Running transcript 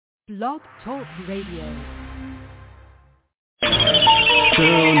Blog Talk Radio.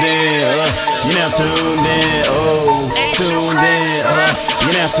 Tuned in, you're now tuned in, oh, tuned in,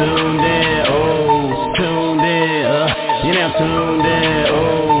 you're now tuned in, oh, tuned in, you're now tuned in,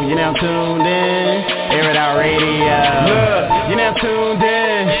 oh, you're now tuned in, Airitoutradio, you're now tuned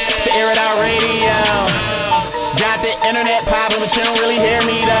in to Airitoutradio. Got the internet poppin', but you don't really hear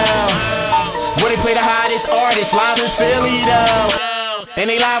me though. Where they play the hottest artists, live in Philly though, and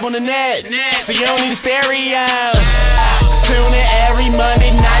they live on the net, so you don't need a stereo. Tune in every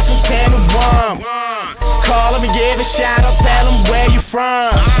Monday night from 10 to 1. Call them and give a shout out, tell them where you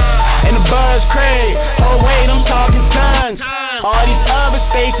from. And the buzz crazy, oh wait, I'm talking tons. All these other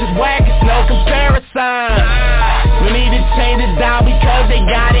stations whack, it's no comparison. No need to change it down because they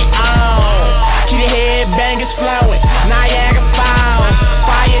got it on. Keep the headbangers flowing, Niagara Falls.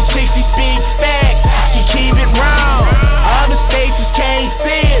 Fire chick, she speaks facts, she keep it wrong. Other stations can't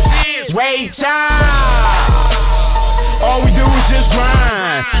see it, wait time. All we do is just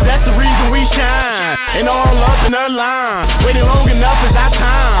grind, that's the reason we shine. And all up in the line, waiting long enough is our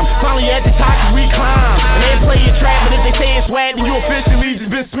time. Finally at the top we climb, and they play your track, but if they say it's whack, then you officially just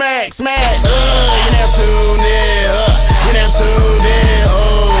been smacked. You're now tuned in, you're now tuned in,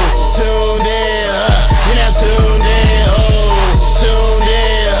 oh, tuned in, you're now tuned in, oh, tuned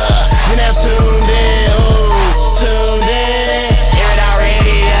in, you're now tuned in, oh, tuned in,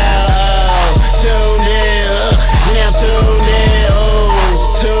 Airitoutradio, tuned in, you're now tuned in,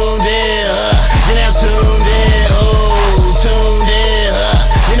 oh, tuned in, you're now tuned in, oh, tuned in,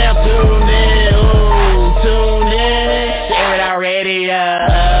 you're now tuned in, oh, tuned in, to Airitoutradio.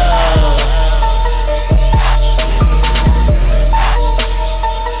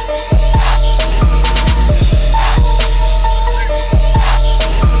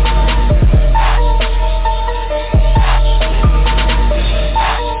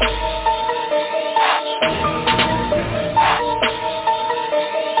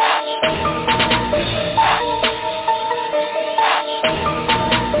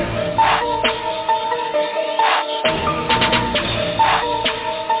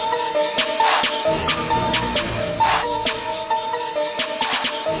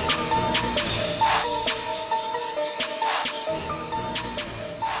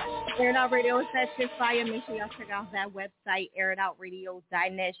 Radio is that shit fire. Make sure y'all check out that website,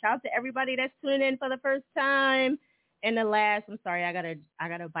 airitoutradio.net. Shout out to everybody that's tuning in for the first time. In the last, I'm sorry, I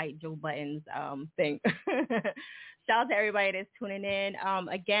gotta bite Joe Button's thing. Shout out to everybody that's tuning in.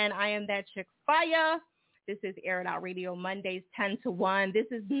 Again, I am that chick fire. This is Air It Out Radio Mondays 10 to 1. This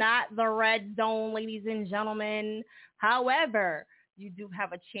is not the red zone, ladies and gentlemen. However, you do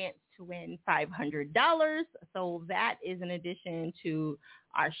have a chance to win $500. So that is in addition to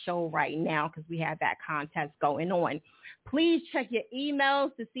our show right now because we have that contest going on. Please check your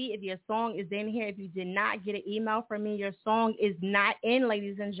emails to see if your song is in here. If you did not get an email from me, your song is not in,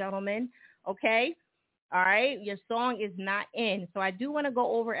 ladies and gentlemen. Okay? All right? Your song is not in. So I do want to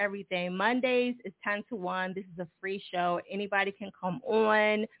go over everything. Mondays is 10 to 1. This is a free show. Anybody can come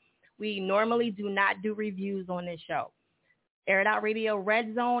on. We normally do not do reviews on this show. Air It Out Radio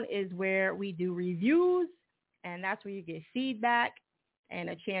Red Zone is where we do reviews, and that's where you get feedback and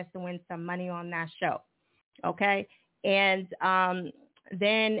a chance to win some money on that show, okay? And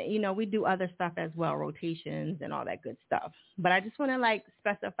then, we do other stuff as well, rotations and all that good stuff. But I just want to,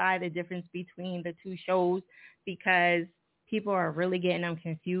 specify the difference between the two shows because people are really getting them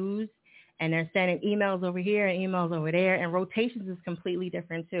confused, and they're sending emails over here and emails over there, and rotations is completely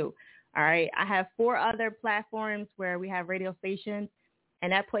different too. All right, I have 4 other platforms where we have radio stations,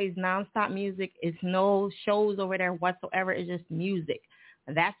 and that plays nonstop music. It's no shows over there whatsoever. It's just music.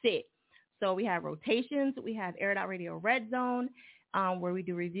 That's it. So we have rotations. We have Air It Out Radio Red Zone, where we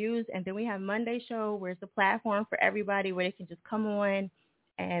do reviews, and then we have Monday Show, where it's a platform for everybody where they can just come on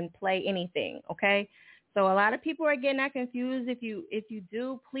and play anything. Okay. So a lot of people are getting that confused. If you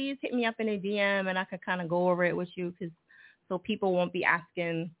do, please hit me up in a DM, and I can kind of go over it with you, so people won't be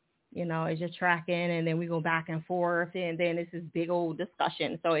asking. Is your tracking, and then we go back and forth, and then it's this big old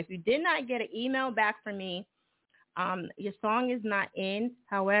discussion. So if you did not get an email back from me, your song is not in.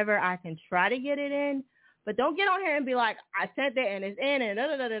 However, I can try to get it in, but don't get on here and be like, I sent it and it's in and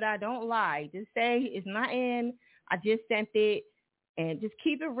da-da-da-da-da. Don't lie. Just say it's not in. I just sent it, and just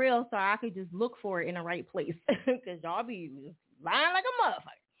keep it real so I could just look for it in the right place because y'all be lying like a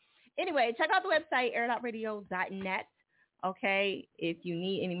motherfucker. Anyway, check out the website, airitoutradio.net. Okay, if you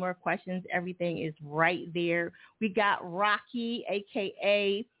need any more questions, everything is right there. We got Rocky,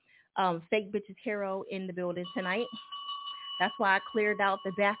 a.k.a. Fakebitcheshero, in the building tonight. That's why I cleared out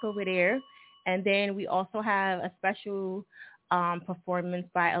the back over there. And then we also have a special performance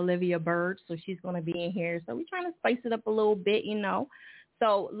by Olivia Bird. So she's going to be in here. So we're trying to spice it up a little bit, you know.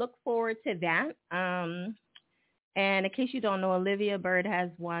 So look forward to that. And in case you don't know, Olivia Bird has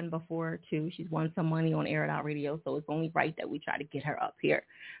won before, too. She's won some money on Air It Out Radio, so it's only right that we try to get her up here.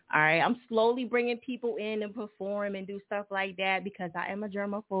 All right, I'm slowly bringing people in and perform and do stuff like that because I am a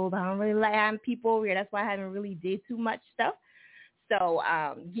germaphobe. I don't really like having people over here. That's why I haven't really did too much stuff. So,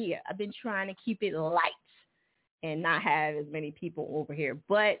 yeah, I've been trying to keep it light and not have as many people over here.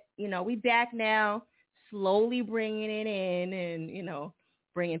 But, you know, we back now, slowly bringing it in and, you know,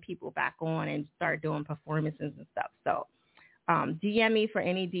 bringing people back on and start doing performances and stuff. So DM me for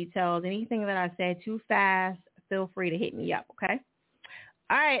any details. Anything that I said too fast, feel free to hit me up, okay?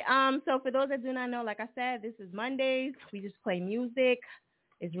 All right, so for those that do not know, like I said, this is Mondays. We just play music.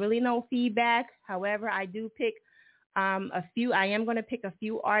 There's really no feedback. However, I do pick I am going to pick a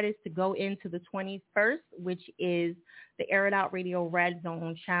few artists to go into the 21st, which is the Air It Out Radio Red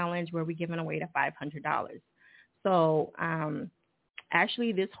Zone Challenge, where we're giving away the $500. So,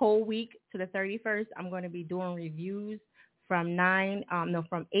 actually, this whole week to the 31st, I'm going to be doing reviews from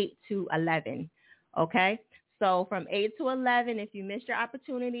 8 to 11, okay? So from 8 to 11, if you missed your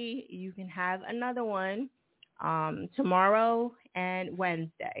opportunity, you can have another one tomorrow and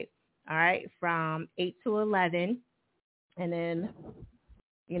Wednesday, all right, from 8 to 11, and then,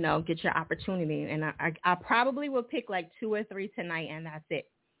 you know, get your opportunity. And I probably will pick like 2 or 3 tonight, and that's it,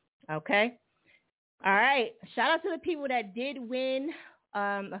 okay? All right. Shout out to the people that did win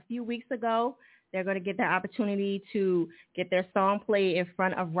a few weeks ago. They're going to get the opportunity to get their song played in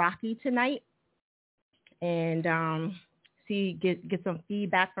front of Rocky tonight and get some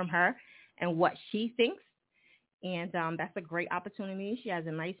feedback from her and what she thinks. And that's a great opportunity. She has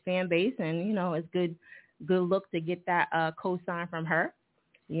a nice fan base, and, you know, it's good look to get that cosign from her.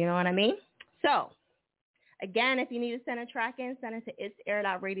 You know what I mean? So, again, if you need to send a track in, send it to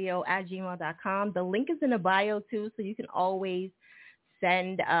itsairitoutradio@gmail.com. The link is in the bio, too, so you can always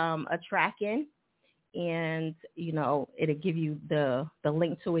send a track in, and, you know, it'll give you the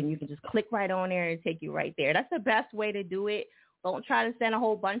link to it, and you can just click right on there and take you right there. That's the best way to do it. Don't try to send a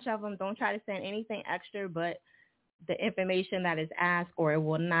whole bunch of them. Don't try to send anything extra but the information that is asked, or it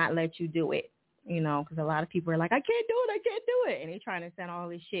will not let you do it, you know, because a lot of people are like, I can't do it, and they're trying to send all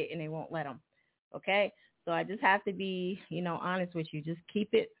this shit, and they won't let them, okay? So I just have to be, you know, honest with you. Just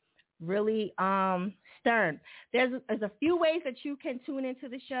keep it really stern. There's a few ways that you can tune into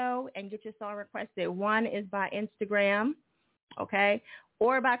the show and get your song requested. One is by Instagram, okay,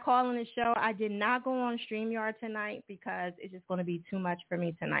 or by calling the show. I did not go on StreamYard tonight because it's just going to be too much for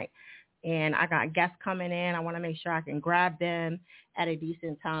me tonight. And I got guests coming in. I want to make sure I can grab them at a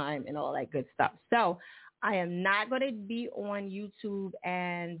decent time and all that good stuff. So I am not going to be on YouTube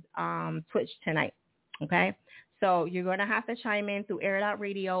and Twitch tonight. Okay, so you're going to have to chime in through Air It Out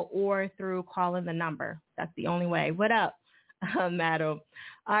Radio or through calling the number. That's the only way. What up, madam?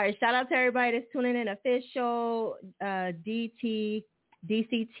 All right, shout out to everybody that's tuning in. Official, DCT,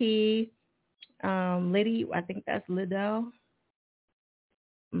 Liddy, I think that's Liddell,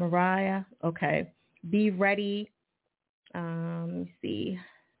 Mariah, okay. Be Ready, let me see,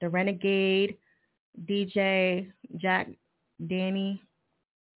 The Renegade, DJ, Jack, Danny,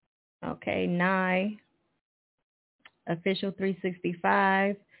 okay, Nye, Official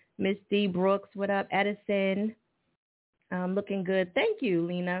 365, Miss D Brooks, what up? Edison, looking good. Thank you,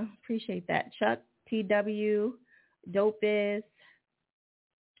 Lena. Appreciate that. Chuck, TW, Dopest,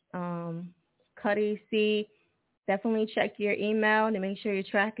 Cuddy C. Definitely check your email to make sure your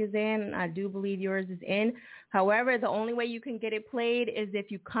track is in. I do believe yours is in. However, the only way you can get it played is if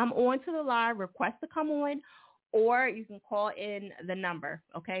you come on to the live, request to come on, or you can call in the number,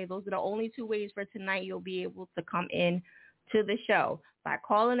 okay? Those are the only 2 ways for tonight you'll be able to come in to the show. By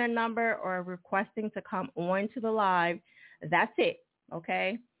calling a number or requesting to come on to the live, that's it,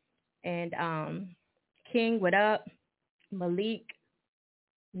 okay? And King, what up? Malik,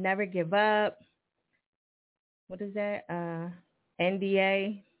 Never Give Up. What is that?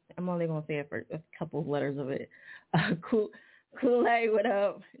 NDA. I'm only going to say it for a couple of letters of it. Kool-Aid, what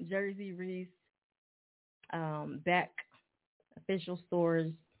up? Jersey Reese. Beck, Official Stores,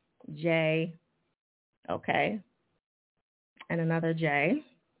 J, okay, and another J.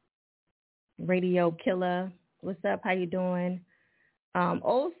 Radio Killer, what's up? How you doing?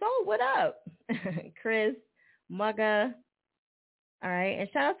 Old Soul, what up? Chris, Mugga, all right. And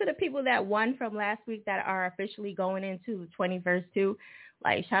shout out to the people that won from last week that are officially going into the 21st too.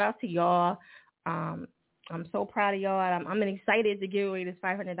 Like, shout out to y'all. I'm so proud of y'all. I'm excited to give away this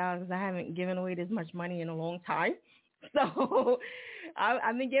 $500 because I haven't given away this much money in a long time. So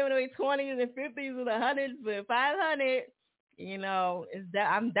I've been giving away 20s and 50s and 100s, but 500,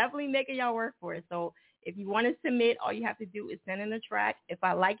 I'm definitely making y'all work for it. So if you want to submit, all you have to do is send in a track. If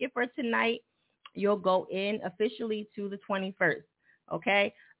I like it for tonight, you'll go in officially to the 21st.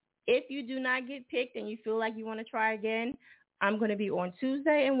 Okay. If you do not get picked and you feel like you want to try again, I'm going to be on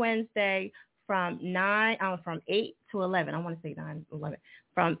Tuesday and Wednesday from 8 to 11. I want to say 9, 11.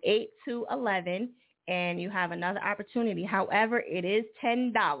 From 8 to 11, and you have another opportunity. However, it is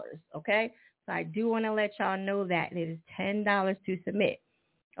 $10, okay? So I do want to let y'all know that it is $10 to submit,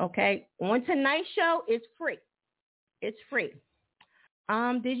 okay? On tonight's show, it's free. It's free.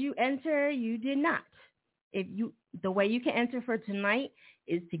 Did you enter? You did not. The way you can enter for tonight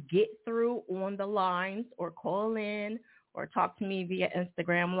is to get through on the lines or call in or talk to me via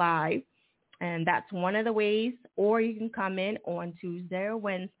Instagram Live. And that's one of the ways. Or you can come in on Tuesday or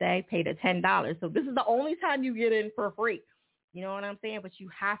Wednesday, pay the $10. So this is the only time you get in for free. You know what I'm saying? But you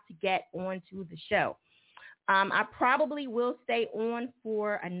have to get onto the show. I probably will stay on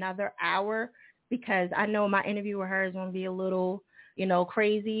for another hour because I know my interview with her is going to be a little,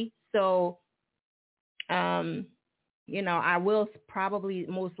 crazy. So, I will probably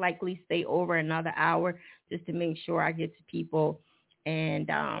most likely stay over another hour just to make sure I get to people. And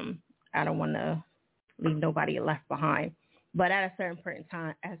I don't want to leave nobody left behind. But at a certain point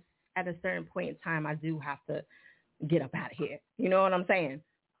in time, I do have to get up out of here. You know what I'm saying?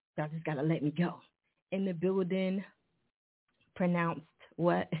 Y'all just got to let me go. In the building, pronounced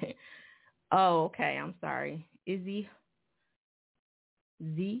what? Oh, okay. I'm sorry. Izzy?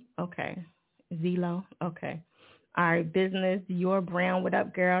 Z? Okay. Zelo? Okay. All right. Business. Your Brown. What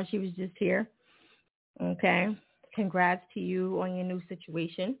up, girl? She was just here. Okay. Congrats to you on your new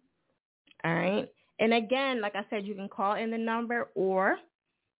situation. All right. And again, like I said, you can call in the number or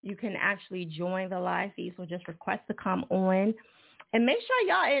you can actually join the live feed. So just request to come on and make sure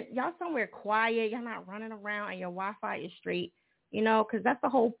y'all somewhere quiet. Y'all not running around and your Wi-Fi is straight, because that's the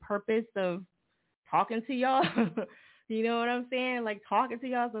whole purpose of talking to y'all. You know what I'm saying? Like talking to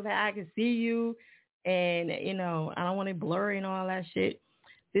y'all so that I can see you. And, I don't want it blurry and all that shit.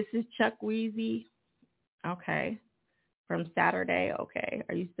 This is Chuck Weezy. Okay. From Saturday. Okay.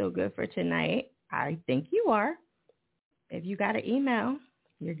 Are you still good for tonight? I think you are. If you got an email,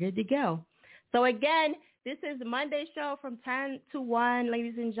 you're good to go. So again, this is the Monday show from 10 to 1,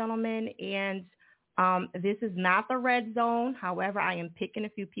 ladies and gentlemen. And this is not the red zone. However, I am picking a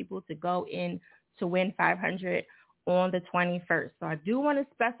few people to go in to win $500 on the 21st. So I do want to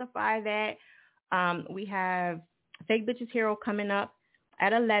specify that we have Fakebitcheshero coming up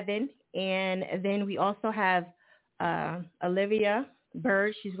at 11. And then we also have Olivia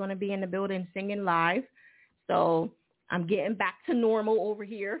Bird. She's going to be in the building singing live. So I'm getting back to normal over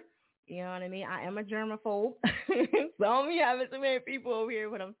here. You know what I mean? I am a germaphobe. So I'm having so many people over here,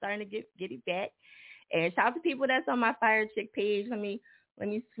 but I'm starting to get it back. And shout out to people that's on my Fire Chick page. Let me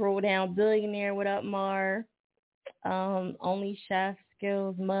scroll down. Billionaire, what up, Mar? Only Chef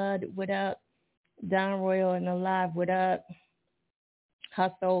Skills, Mud, what up? Don Royal and Alive, what up?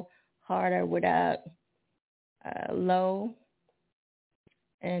 Hustle Harder, what up? Low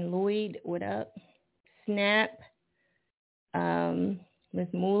and Lloyd, what up? Snap, Miss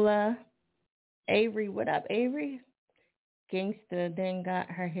Mula, Avery, what up, Avery? Gangsta then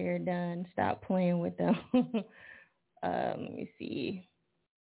got her hair done. Stop playing with them. Let me see.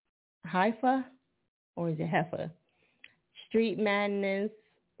 Haifa, or is it Heifer? Street Madness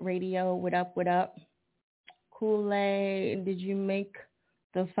Radio, what up, what up? Kool-Aid, did you make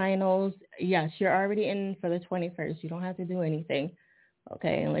the finals? Yes, you're already in for the 21st. You don't have to do anything,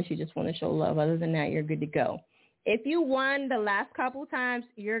 okay, unless you just want to show love. Other than that, you're good to go. If you won the last couple times,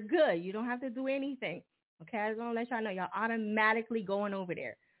 you're good. You don't have to do anything, okay? I just want to let y'all know y'all automatically going over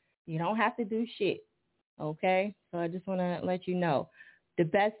there. You don't have to do shit, okay? So I just want to let you know. The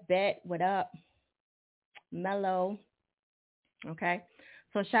Best Bet, what up? Mellow, okay?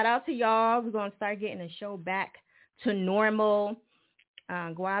 So shout out to y'all. We're going to start getting the show back to normal.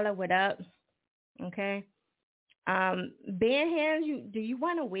 Guala, what up? Okay. Band hands, do you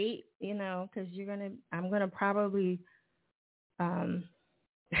want to wait? Because I'm gonna probably,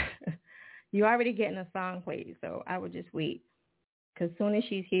 you already getting a song played, so I would just wait. Because soon as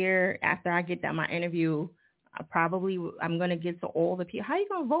she's here, after I get done my interview, I'm gonna get to all the people. How you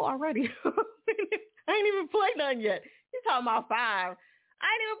gonna vote already? I ain't even played none yet. You talking about 5? I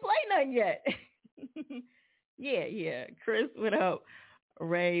ain't even played none yet. Yeah. Chris, what up?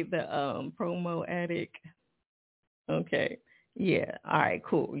 Ray, the promo addict. Okay. Yeah. All right,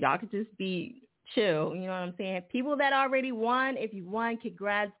 cool. Y'all could just be chill. You know what I'm saying? People that already won, if you won,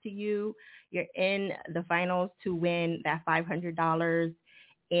 congrats to you. You're in the finals to win that $500.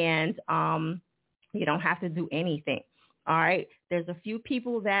 And you don't have to do anything. All right. There's a few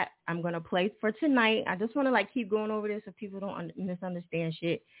people that I'm going to play for tonight. I just want to keep going over this so people don't misunderstand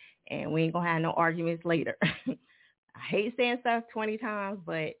shit and we ain't going to have no arguments later. I hate saying stuff 20 times,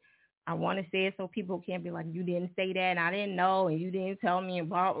 but I want to say it so people can't be like, you didn't say that and I didn't know and you didn't tell me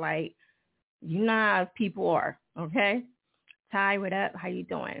about, you know how people are, okay? Ty, what up? How you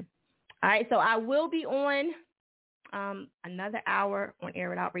doing? All right, so I will be on another hour on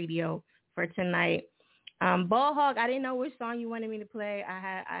Air It Out Radio for tonight. Ball Hog, I didn't know which song you wanted me to play.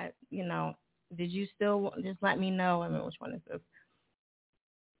 Did you still just let me know? I mean, which one is this?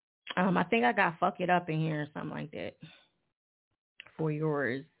 I think I got Fuck It Up in here or something like that for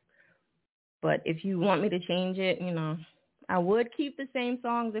yours. But if you want me to change it, I would keep the same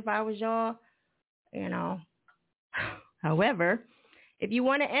songs if I was y'all, However, if you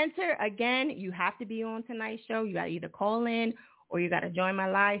want to enter, again, you have to be on tonight's show. You got to either call in or you got to join my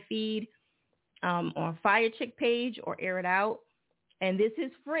live feed on Fire Chick page or Air It Out. And this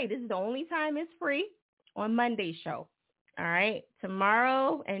is free. This is the only time it's free on Monday's show. All right.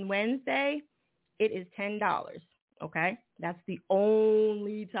 Tomorrow and Wednesday, it is $10. Okay. That's the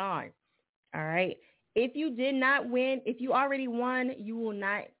only time. All right. If you did not win, if you already won, you will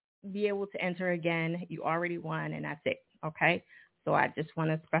not be able to enter again. You already won and that's it. Okay. So I just want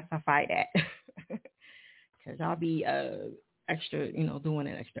to specify that because I'll be extra, doing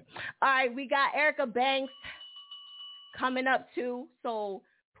it extra. All right. We got Erica Banks coming up too. So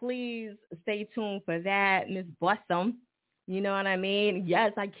please stay tuned for that. Miss Blossom. You know what I mean?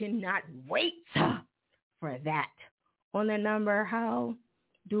 Yes, I cannot wait for that. On the number, how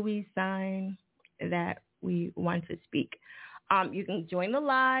do we sign that we want to speak? You can join the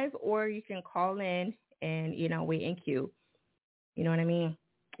live or you can call in and, wait in queue. You know what I mean?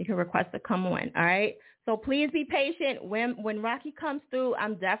 You can request to come on. All right. So please be patient. When Rocky comes through,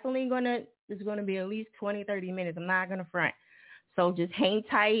 I'm definitely it's going to be at least 20, 30 minutes. I'm not going to front. So just hang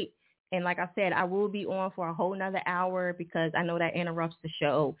tight. And like I said, I will be on for a whole nother hour because I know that interrupts the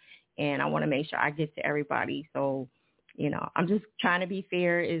show and I want to make sure I get to everybody. So, I'm just trying to be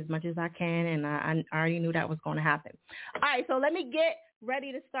fair as much as I can. And I already knew that was going to happen. All right. So let me get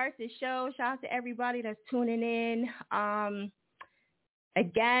ready to start the show. Shout out to everybody that's tuning in.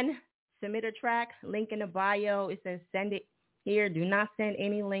 Again, submit a track, link in the bio. It says send it here. Do not send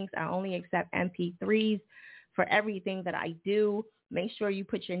any links. I only accept MP3s for everything that I do. Make sure you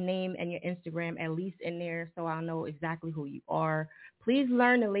put your name and your Instagram at least in there so I'll know exactly who you are. Please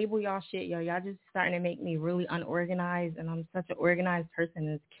learn to label y'all shit, yo. Y'all just starting to make me really unorganized, and I'm such an organized person,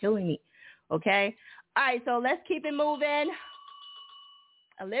 and it's killing me, okay? All right, so let's keep it moving.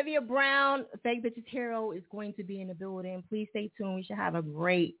 Olivia Brown, Fakebitcheshero is going to be in the building. Please stay tuned. We should have a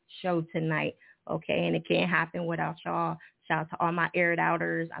great show tonight, okay? And it can't happen without y'all. Shout out to all my Air It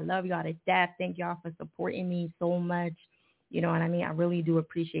Outers. I love y'all to death. Thank y'all for supporting me so much. You know what I mean? I really do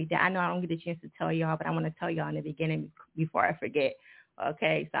appreciate that. I know I don't get a chance to tell y'all, but I want to tell y'all in the beginning before I forget.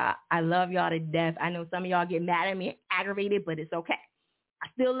 Okay, so I love y'all to death. I know some of y'all get mad at me, aggravated, but it's okay. I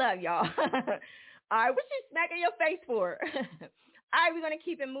still love y'all. All right, what you smacking your face for? All right, we're going to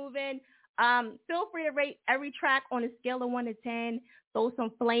keep it moving. Feel free to rate every track on a scale of 1 to 10. Throw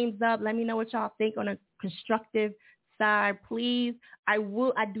some flames up. Let me know what y'all think on a constructive side, please. I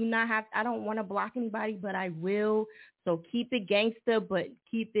don't want to block anybody, but I will. So keep it gangster, but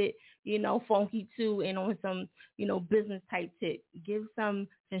keep it, funky too, and on some, business type tip. Give some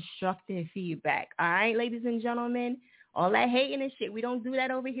constructive feedback. All right, ladies and gentlemen, all that hating and shit, we don't do that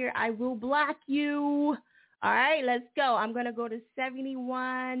over here. I will block you. All right, let's go. I'm going to go to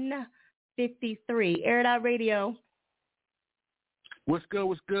 7153. Air It Out Radio. What's good?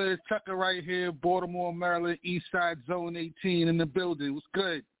 What's good? It's Tucker right here, Baltimore, Maryland, East Side Zone 18 in the building. What's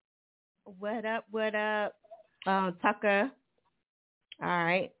good? What up? What up, Tucker? All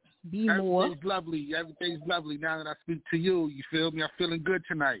right. Be more. Everything's lovely. Everything's lovely now that I speak to you. You feel me? I'm feeling good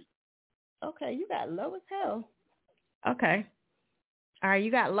tonight. Okay, you got low as hell. Okay. All right,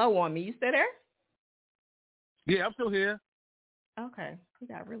 you got low on me. You still there? Yeah, I'm still here. Okay. You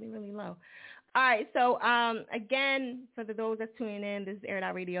got really, really low. All right, so again, for those that's tuning in, this is Air It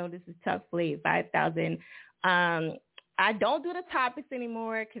Out Radio. This is Tough Fleet 5000. I don't do the topics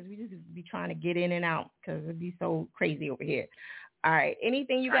anymore because we just be trying to get in and out because it'd be so crazy over here. All right,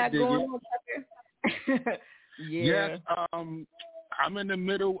 anything you got going on, Tucker? Yeah. Yes, I'm in the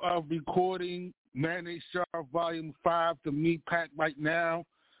middle of recording Mayonnaise Jar Volume 5, the meat pack right now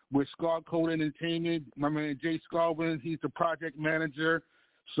with Scar Code Entertainment. My man Jay Scarwin, he's the project manager.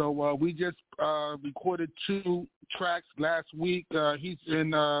 So we just recorded 2 tracks last week. He's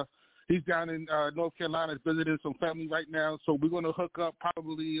down in North Carolina visiting some family right now. So we're going to hook up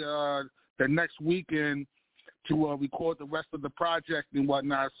probably the next week and to record the rest of the project and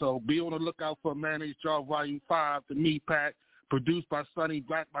whatnot. So be on the lookout for Mayonnaise Jar Volume 5, the meat pack, produced by Sonny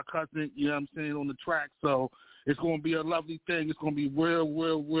Black, my cousin, you know what I'm saying, on the track. So it's going to be a lovely thing. It's going to be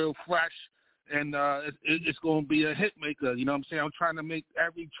real fresh, and it's going to be a hit maker, you know what I'm saying? I'm trying to make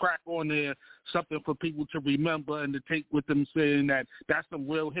every track on there something for people to remember and to take with them, saying that that's some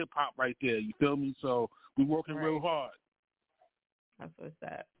real hip-hop right there, you feel me? So we're working real hard. That's what's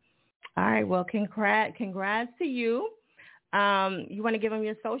up. All right, well, congrats to you. You want to give them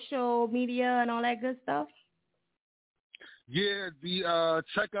your social media and all that good stuff? Yeah,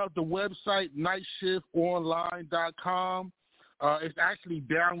 check out the website, nightshiftonline.com. It's actually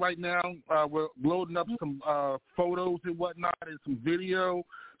down right now. We're loading up some photos and whatnot and some video.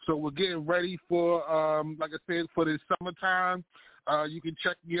 So we're getting ready for, like I said, for the summertime. You can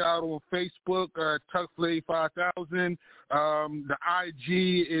check me out on Facebook, TuckFlay5000. The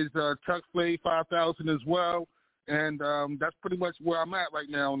IG is TuckFlay5000 as well. And that's pretty much where I'm at right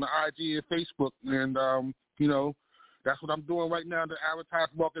now on the IG and Facebook. And, you know, that's what I'm doing right now to advertise,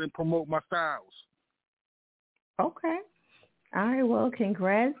 market, and promote my styles. Okay. All right. Well,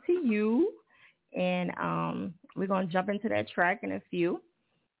 congrats to you. And we're going to jump into that track in a few.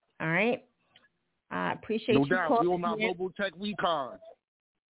 All right. I appreciate you. No doubt. You're on my Robotech Recon.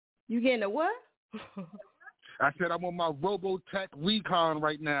 You getting a what? I said I'm on my Robotech Recon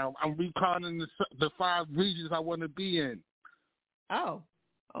right now. I'm reconning the 5 regions I want to be in. Oh,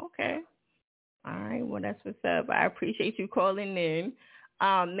 okay. All right, well, that's what's up. I appreciate you calling in.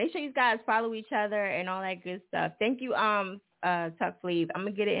 Make sure you guys follow each other and all that good stuff. Thank you, Tuck Sleeve. I'm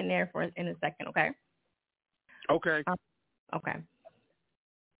going to get it in there in a second, okay? Okay. Okay.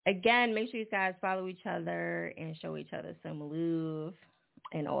 Again, make sure you guys follow each other and show each other some love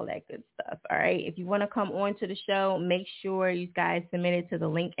and all that good stuff, all right? If you want to come on to the show, make sure you guys submit it to the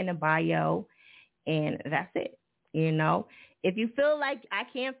link in the bio, and that's it, you know? If you feel like I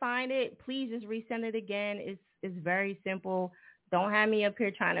can't find it, please just resend it again. It's very simple. Don't have me up here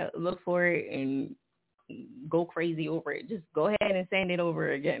trying to look for it and go crazy over it. Just go ahead and send it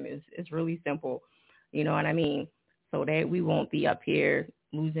over again. It's really simple. You know what I mean? So that we won't be up here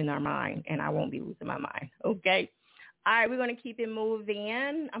losing our mind, and I won't be losing my mind. Okay? All right, we're going to keep it moving.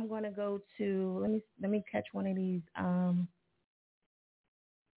 I'm going to go to, let me catch one of these, what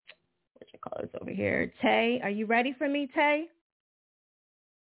you call this over here? Tay, are you ready for me, Tay?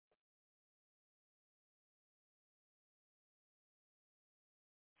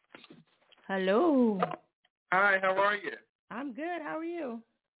 Hello. Hi, how are you? I'm good. How are you?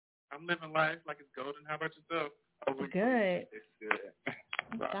 I'm living life like it's golden. How about yourself? Oh, good. It's good.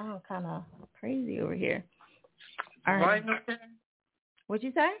 You sound kind of crazy over here. All right. Lighting okay? What'd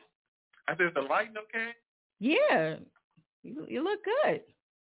you say? I said, is the lighting okay? Yeah. You look good.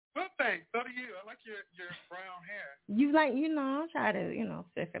 Well, thanks. So do you. I like your brown hair. You like, I try to,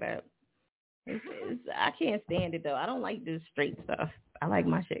 fix it up. I can't stand it, though. I don't like this straight stuff. I like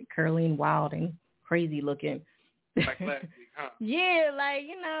my shit curly and wild and crazy looking. Like last week, huh? Yeah, like,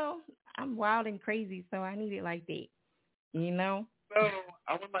 I'm wild and crazy, so I need it like that, So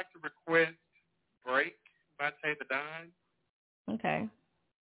I would like to request Break by Tay the Don. Okay.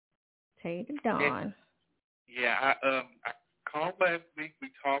 Tay the Don. Yeah, I called last week. We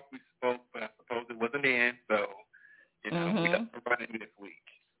talked, we spoke, but I suppose it wasn't in, so, we got to run in this week.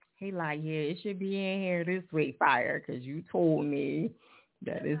 He like, yeah, it should be in here this week, Fire, because you told me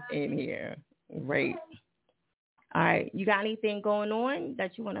that it's in here. Right. All right. You got anything going on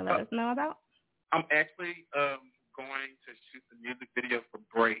that you want to let us know about? I'm actually going to shoot the music video for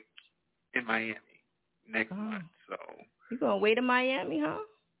Break in Miami next month. So you going to wait in Miami, huh?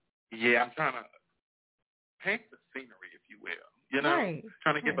 Yeah, I'm trying to paint the scenery, if you will. Right.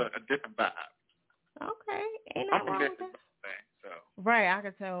 Trying to give a different vibe. Okay. Ain't I'm nothing wrong with that. So. Right, I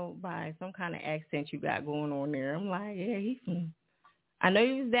could tell by some kind of accent you got going on there. I'm like, yeah, he's from. I know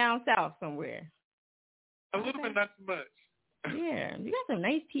he was down south somewhere. A little bit, not too much. Yeah, you got some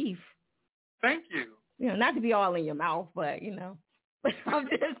nice teeth. Thank you. Not to be all in your mouth, but I'm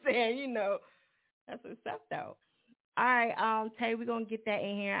just saying, that's what's up though. All right, Tay, we're gonna get that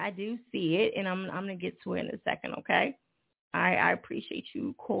in here. I do see it, and I'm gonna get to it in a second. Okay. I appreciate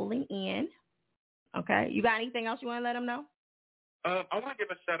you calling in. Okay. You got anything else you want to let them know? I want to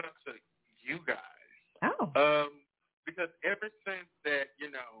give a shout out to you guys. Oh. Because ever since that,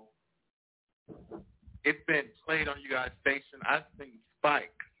 it's been played on you guys' station, I've seen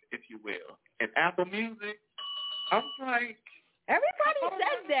spikes, if you will. And Apple Music, I'm like... Everybody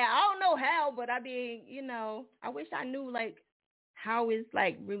says that. I don't know how, but I mean, I wish I knew, how it's,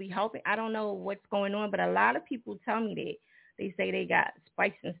 really helping. I don't know what's going on, but a lot of people tell me that. They say they got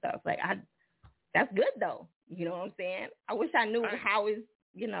spikes and stuff. That's good though. You know what I'm saying? I wish I knew how is,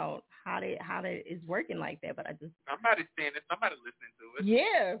 how that is working like that, but I just somebody's saying it, somebody listening to it.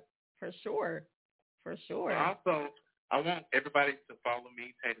 Yeah, for sure. Also, I want everybody to follow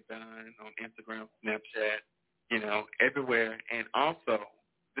me, Tater Dunn, on Instagram, Snapchat, everywhere. And also,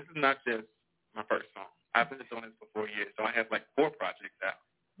 this is not just my first song. I've been doing this for 4 years, so I have like 4 projects out.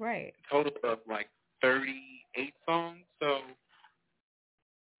 Right. A total of like 38 songs. So,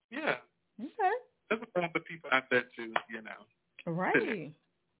 yeah. Okay. There's a bunch of people out there too, Right.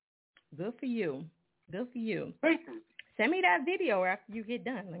 Good for you. Thank you. Send me that video after you get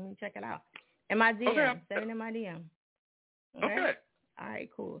done. Let me check it out. In my DM. Okay. Send it in my DM. Okay. All right,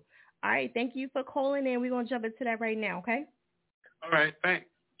 cool. All right, thank you for calling in. We're going to jump into that right now, okay? All right, thanks.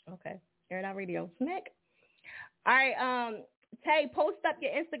 Okay. Air It Out Radio. Smack. All right, Tay, post up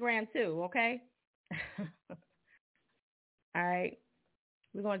your Instagram too, okay? All right.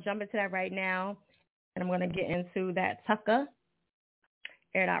 We're going to jump into that right now, and I'm going to get into that Tucker.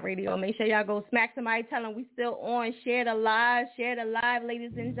 Air It Out Radio. Make sure y'all go smack somebody. Tell them we still on. Share the live,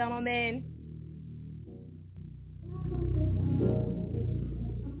 ladies and gentlemen.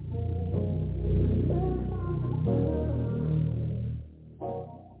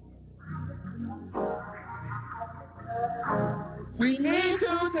 We need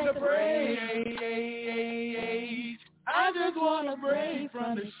to take a break. I just want a break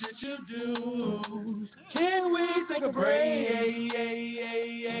from the shit you do. Can we take a break?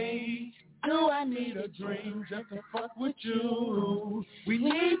 Do I need a drink just to fuck with you? We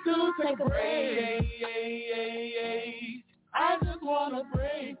need to take a break. I just want a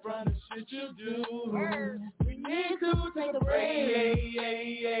break from the shit you do. We need to take a break.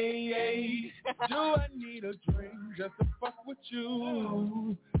 Do I need a drink just to fuck with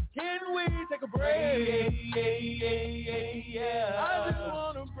you? Can we take a break? I just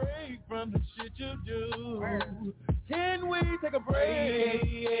want a break from the shit you do. Can we take a break? Do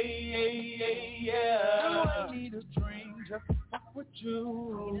I need a drink just to fuck with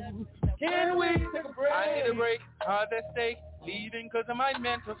you? Can we take a break? I need a break, hard to stay, leaving cause of my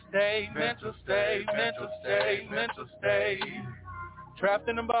mental state. Trapped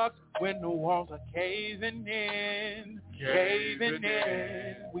in a box when the walls are caving in.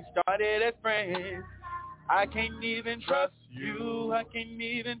 We started as friends. I can't even trust you. 9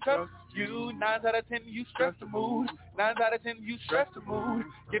 out of 10 you stress the mood.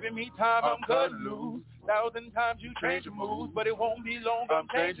 Giving me time, I'm gonna lose. 1,000 times you change your moves, but it won't be long, I'm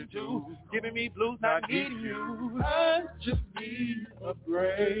changing too. Giving me blues, not needing you. I just need a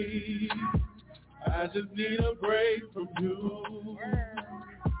break. I just need a break from you.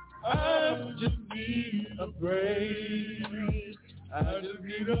 I just need a break. I just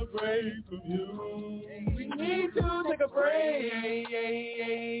need a break from you. We need to take a break.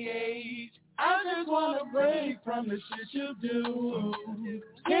 I just want a break from the shit you do.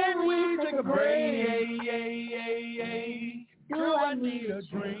 Can we take a break? Do I need a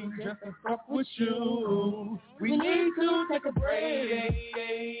drink just to fuck with you? We need to take a break.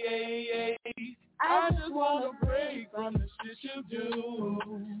 I just want a break from the shit you do.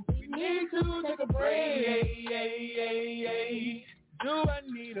 We need to take a break. Do I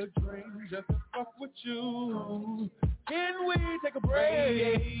need a drink just to fuck with you? Can we take a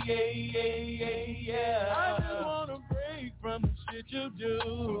break? I just want a break from the shit you do.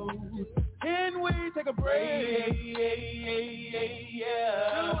 Can we take a break? Do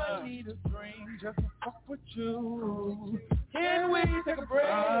I need a drink just to fuck with you? Can we take a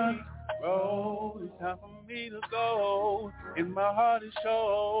break? Oh, it's time for me to go. In my heart it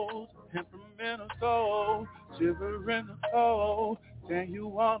shows, temperamental soul, shivering the cold. Saying you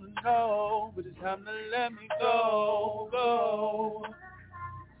wanna know, but it's time to let me go.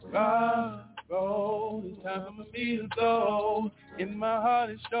 It's time for me to go. In my heart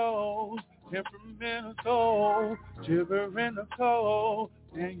it shows, temperamental soul, shivering the cold.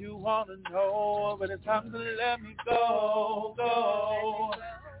 And you wanna know, but it's time to let me go.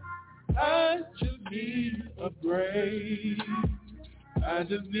 I just need a break. I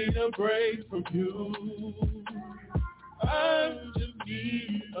just need a break from you. I just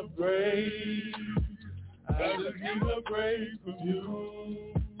need a break. I just need a break from you.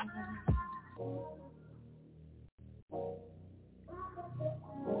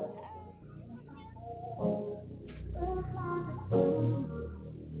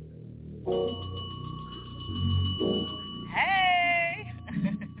 Hey!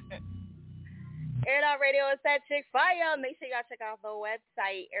 Air It Out Radio is that chick fire. Make sure y'all check out the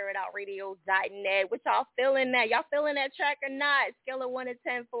website, airitoutradio.net. What y'all feeling that? Y'all feeling that track or not? Scale of 1 to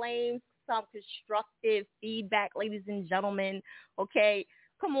 10 flames. Some constructive feedback, ladies and gentlemen. Okay.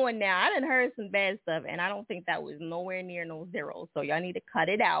 come on now. I done heard some bad stuff, and I don't think that was nowhere near no zero. So y'all need to cut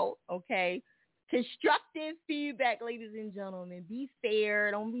it out, okay? Constructive feedback, ladies and gentlemen. Be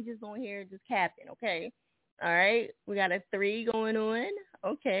fair. Don't be just on here just capping, okay? All right? We got a 3 going on.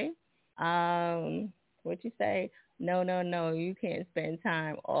 Okay. What you say? No, you can't spend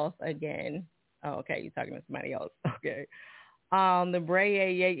time off again. Oh, okay, you're talking to somebody else. Okay. The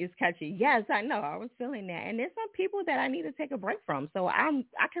Bray is catchy. Yes, I know. I was feeling that. And there's some people that I need to take a break from. So I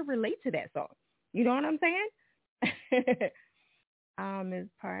can relate to that song. You know what I'm saying? Is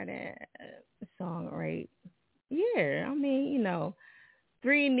part of the song, right? Yeah, I mean,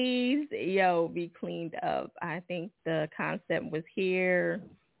 3 needs, be cleaned up. I think the concept was here.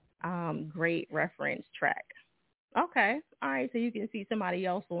 Great reference track. Okay. All right. So you can see somebody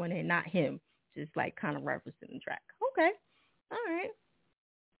else on it, not him. Just like kind of referencing the track. Okay. All right.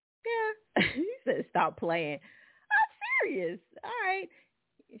 Yeah. He said stop playing. I'm serious. All right.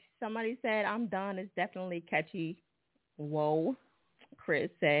 Somebody said I'm done. It's definitely catchy. Whoa. Chris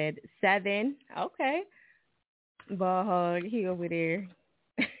said 7. Okay. Ball hug. He over there.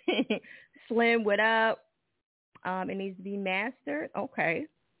 Slim, what up? It needs to be mastered. Okay.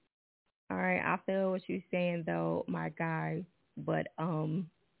 All right. I feel what you're saying though, my guy. But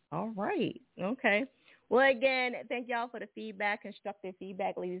all right. Okay. Well, again, thank y'all for the feedback, constructive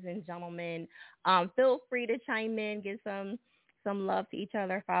feedback, ladies and gentlemen. Feel free to chime in, give some love to each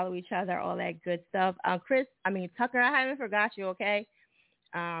other, follow each other, all that good stuff. Tucker, I haven't forgot you, okay?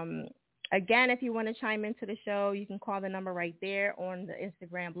 Again, if you want to chime into the show, you can call the number right there on the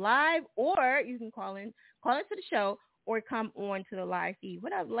Instagram Live, or you can call into the show or come on to the live feed.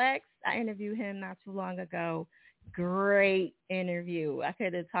 What up, Lex? I interviewed him not too long ago. Great interview. I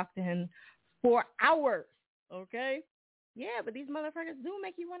could have talked to him for hours, okay? Yeah, but these motherfuckers do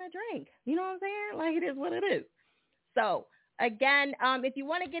make you want to drink. You know what I'm saying? Like, it is what it is. So, again, if you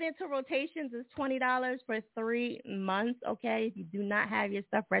want to get into rotations, it's $20 for 3 months, okay? If you do not have your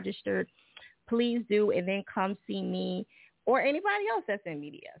stuff registered, please do, and then come see me or anybody else that's in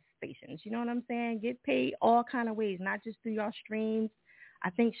media stations. You know what I'm saying? Get paid all kind of ways, not just through y'all streams. I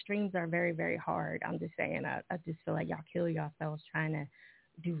think streams are very, very hard. I'm just saying, I just feel like y'all kill yourselves trying to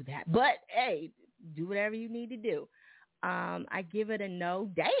do that. But, hey, do whatever you need to do. I give it a no.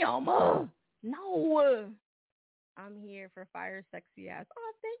 Damn. No. I'm here for fire sexy ass.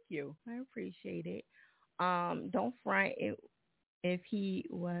 Oh, thank you. I appreciate it. Don't front it. If he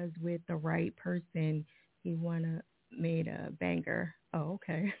was with the right person, he wanna made a banger. Oh,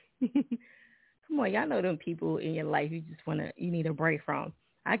 okay. Come on, y'all know them people in your life you need a break from.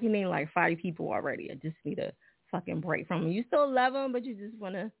 I can name like 5 people already. I just need a fucking break from them. You still love them, but you just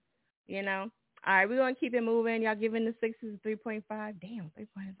want to, All right, we're going to keep it moving. Y'all giving the 6s 3.5. Damn,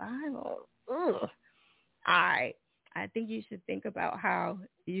 3.5? Oh, ugh. All right. I think you should think about how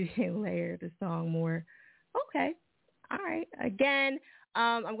you can layer the song more. Okay. All right. Again,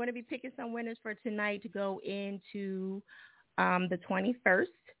 I'm going to be picking some winners for tonight to go into the 21st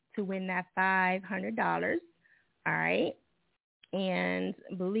to win that $500. All right. And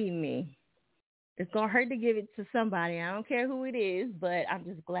believe me, it's going to hurt to give it to somebody. I don't care who it is, but I'm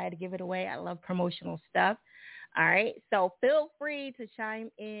just glad to give it away. I love promotional stuff. All right. So feel free to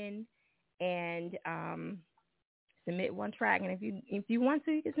chime in and submit one track. And if you want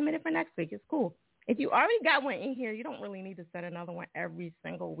to, you can submit it for next week. It's cool. If you already got one in here, you don't really need to send another one every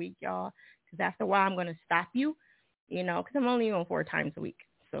single week, y'all, because after a while I'm going to stop you, because I'm only on 4 times a week.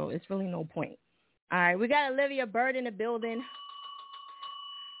 So it's really no point. All right. We got Olivia Bird in the building.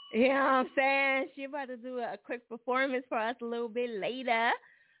 You know what I'm saying? She about to do a quick performance for us a little bit later.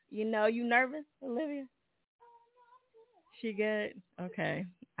 You nervous, Olivia? She good? Okay.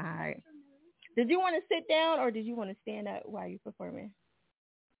 All right. Did you want to sit down or did you want to stand up while you're performing?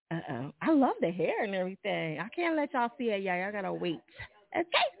 Uh-oh. I love the hair and everything. I can't let y'all see it. Y'all got to wait. Okay?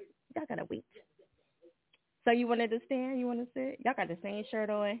 Y'all got to wait. So you wanted to stand? You want to sit? Y'all got the same shirt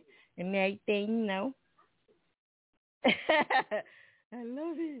on and everything, I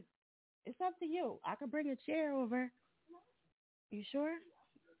love it. It's up to you. I could bring a chair over. You sure?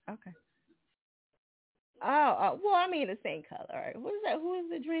 Okay. Oh, well, I mean the same color. All right. What is that? Who is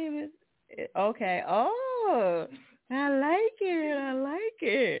the dream? Okay. Oh, I like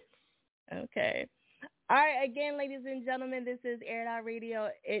it. Okay. All right. Again, ladies and gentlemen, this is Airitoutradio.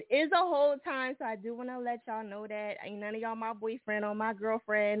 It is a whole time, so I do want to let y'all know that ain't none of y'all my boyfriend or my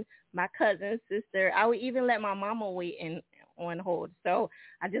girlfriend, my cousin, sister. I would even let my mama wait on hold. So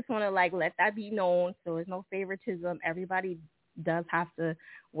I just want to let that be known. So there's no favoritism. Everybody does have to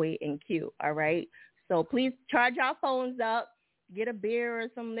wait in queue. All right. So please charge your phones up, get a beer or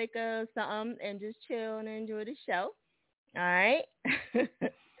some liquor or something, and just chill and enjoy the show. All right.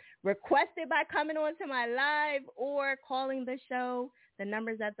 Request it by coming on to my live or calling the show. The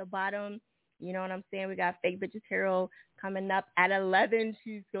number's at the bottom. You know what I'm saying? We got Fakebitcheshero coming up at 11.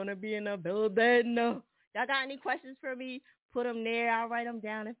 She's going to be in the building. Y'all got any questions for me? Put them there. I'll write them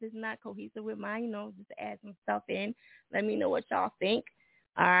down. If it's not cohesive with mine, just add some stuff in. Let me know what y'all think.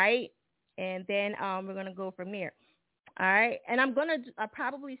 All right. And then we're going to go from there. All right. And I'll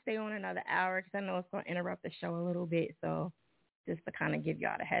probably stay on another hour because I know it's going to interrupt the show a little bit. So just to kind of give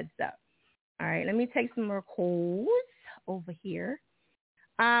y'all a heads up. All right. Let me take some more calls over here.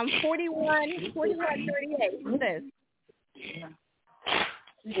 4138. Who's this?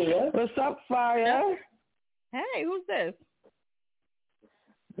 What's up, Fire? Hey, who's this?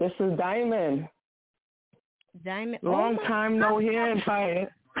 This is Diamond. Diamond. Long time no hear, Fire.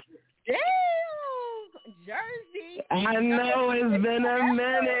 Damn, Jersey. I know it's been a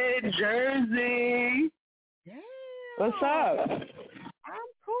minute, Jersey. Damn. What's up? I'm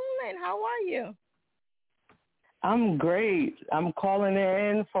cooling. How are you? I'm great. I'm calling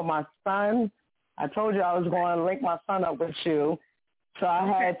in for my son. I told you I was going to link my son up with you. So I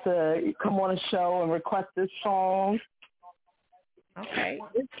had to come on the show and request this song. Okay.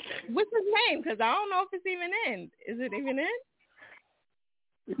 What's his name? Because I don't know if it's even in. Is it even in?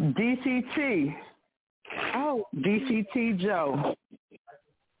 DCT. Oh. DCT Joe.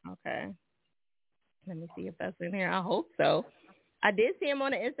 Okay. Let me see if that's in here. I hope so. I did see him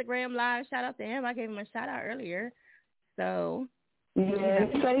on the Instagram live. Shout out to him. I gave him a shout out earlier. So. Yeah,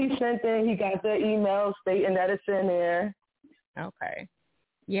 he said he sent in. He got the email stating that it's in there. Okay.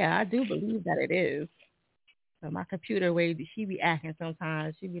 Yeah, I do believe that it is. So my computer she be acting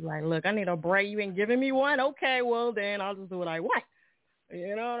sometimes. She be like, look, I need a break. You ain't giving me one? Okay, well, then I'll just do what I want.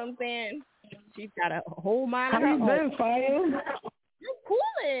 You know what I'm saying? She's got a whole mind of her own. How you been, Fire? I'm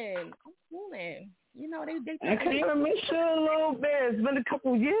cooling. You know, they I kind of miss you a little bit. It's been a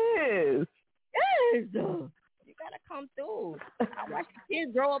couple years. Yes. You got to come through. I watch the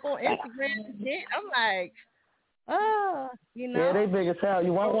kids grow up on Instagram and shit. I'm like, you know. Yeah, they big as hell.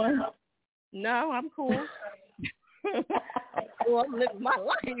 You want one? No, I'm cool. I'm living my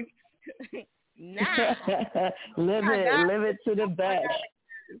life. Nah. Live it to the best.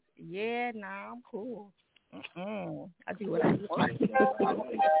 Yeah, I'm cool. I do what I want.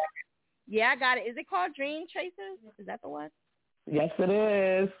 Yeah, I got it. Is it called Dream Chasers? Is that the one? Yes, it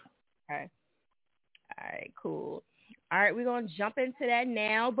is. Okay. All right, cool. All right, we're going to jump into that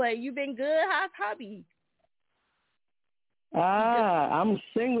now, but you've been good. How's hubby? I'm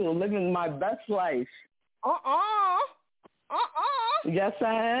single, living my best life. Yes,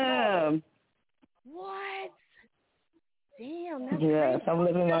 I am. What? Damn, that's yes, crazy. I'm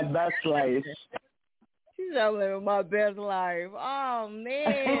living my best life. She's I'm living my best life. Oh,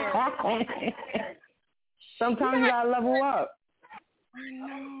 man. Sometimes you got to level up. I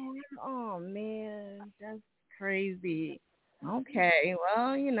know. Oh, man. That's crazy. Okay.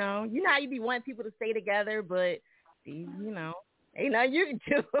 Well, you know how you be wanting people to stay together, but, ain't nothing you can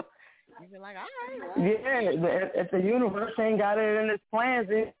do. You be like, all right. Well. Yeah, if the universe ain't got it in its plans,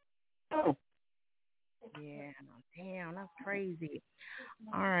 Yeah, damn, that's crazy.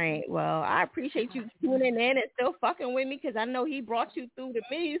 All right, well, I appreciate you tuning in and still fucking with me because I know he brought you through to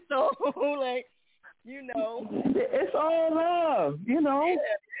me, so, like, It's all love, Yeah.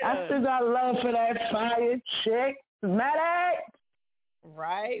 I still got love for that Fire chick. Medic!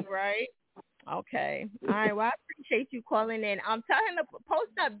 Right. Okay. All right, well, I appreciate you calling in. Tell him to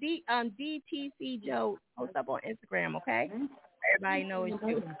post up DTC Joe, post up on Instagram, okay? Everybody knows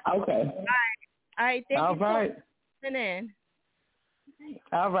you. Okay. All right, thank you for listening in.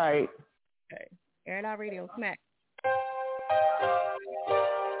 All right. Okay. Airitoutradio, smack.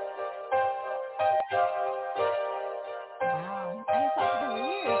 Wow.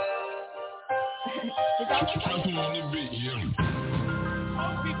 I ain't talked to him in years.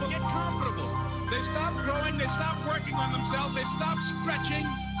 Most people get comfortable. They stop growing. They stop working on themselves. They stop stretching.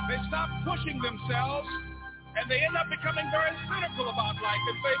 They stop pushing themselves. And they end up becoming very cynical about life.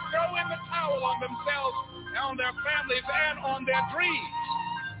 If they throw in the towel on themselves, on their families, and on their dreams.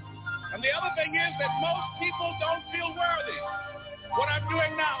 And the other thing is that most people don't feel worthy. What I'm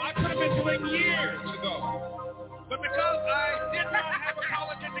doing now, I could have been doing years ago. But because I did not have a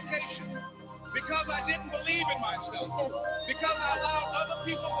college education, because I didn't believe in myself, because I allowed other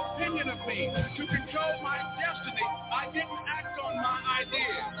people's opinion of me to control my destiny, I didn't act on my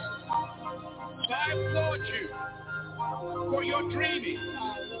ideas. So I applaud you for your dreaming.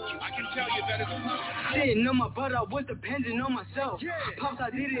 I can tell you that it's sitting on my butt, I was depending on myself. Pops, I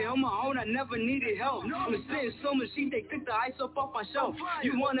did it on my own, I never needed help. I'm spitting so much shit, they took the ice up off my shelf.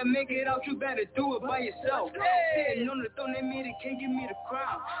 You wanna make it out, you better do it by yourself. Sitting on the throne, they made it, can't give me the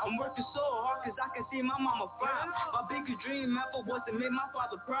crown. I'm working so hard, cause I can see my mama proud. My biggest dream ever was to make my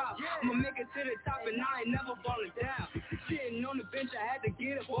father proud. I'ma make it to the top and I ain't never falling down. Sitting on the bench, I had to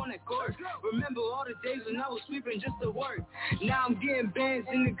get up on that court. Remember all the days when I was sweeping just to work. Now I'm getting bands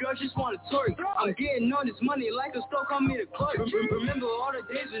and the girls just wanna twerk. I'm getting all this money like a store, call me the clerk. Remember all the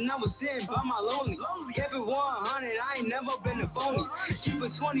days when I was sitting by my lonely. Kept it 100, I ain't never been a phony. Keep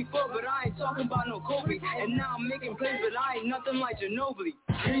it 24, but I ain't talking about no Kobe. And now I'm making plays, but I ain't nothing like Ginobili.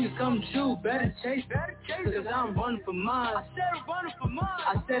 Dreams come true, better chase, cause I'm running for mine. I said I'm running for mine.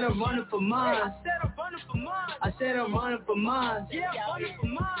 I said I'm running for mine. I said I'm running for mine. I said I'm running for mine. Yeah, I'm running for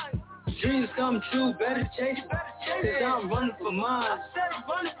mine. Dreams come true, better chase, cause I'm running for mine. I said I'm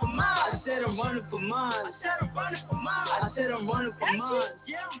running for mine. I said I'm running for mine. I said I'm running for mine. I said I'm running for mine.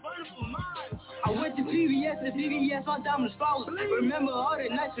 Yeah, I'm running for mine. I went to PBS, my diamonds falling. Remember all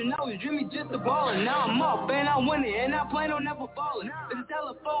the nights when I was dreaming just a ballin'. Now I'm up and I'm winning and I plan on never falling. The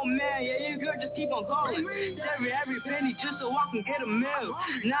telephone, man, yeah, your girl just keep on calling. Every penny just so I can get a meal.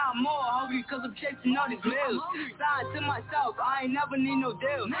 Now I'm more hungry cause I'm chasing all these meals. Signed to myself, I ain't never need no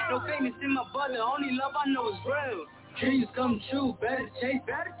deal. No famous in my butt, the only love I know is real. Dreams come true, better chase,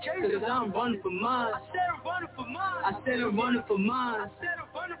 cause I'm running for mine. I said I'm running for mine. I said I'm running for mine. I said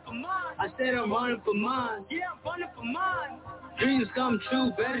I'm running for mine. I said I'm running for mine. Yeah, I'm running for mine. Dreams come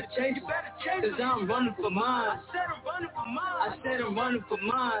true, better chase, cause I'm running for mine. I said I'm running for mine. I said I'm running for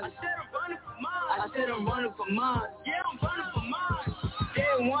mine. I said I'm running for mine. I said I'm running for mine. Yeah, I'm running for mine.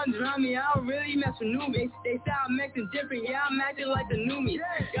 They ones around me, I don't really mess with newbies. They say I'm acting different, yeah, I'm acting like the new me.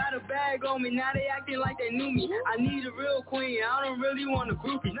 Got a bag on me, now they acting like they knew me. I need a real queen, I don't really want a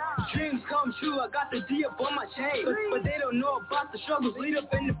groupie. Dreams come true, I got the D up on my chain. But they don't know about the struggles, lead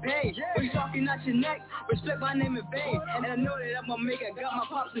up in the pain. When you talking out your neck, respect my name in vain. And I know that I'm gonna make it, got my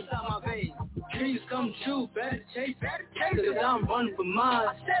pops inside my veins. Dreams come true, better chase, cause I'm running for mine.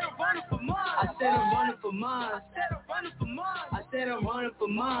 I said I'm running for mine. I said I'm running for mine. I said I'm running for mine. I said I'm running for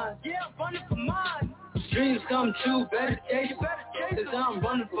mine. Yeah, I'm running for mine. Dreams come true, better chase, cause I'm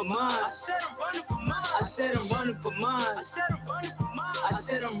running for mine. I said I'm running for mine. I said I'm running for mine. I said I'm running for mine. I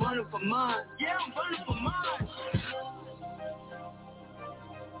said I'm running for mine. Yeah, I'm running for mine.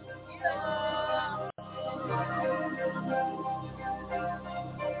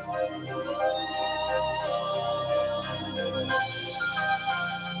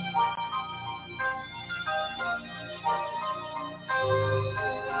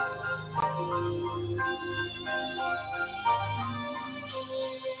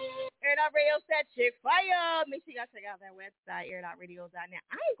 Radio set chick fire. Make sure y'all check out that website, airitoutradio.net.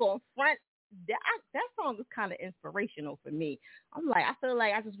 I ain't gonna front that song was kind of inspirational for me. I'm like, I feel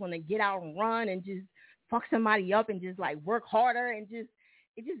like I just want to get out and run and just fuck somebody up and just like work harder and just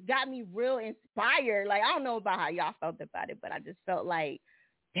it just got me real inspired. Like I don't know about how y'all felt about it, but I just felt like,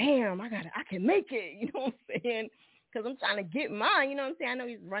 damn, I can make it. You know what I'm saying? Because I'm trying to get mine. You know what I'm saying? I know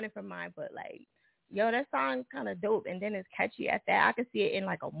he's running for mine, but like. Yo, that song's kind of dope, and then it's catchy at that. I could see it in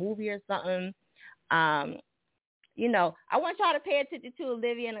like a movie or something. You know, I want y'all to pay attention to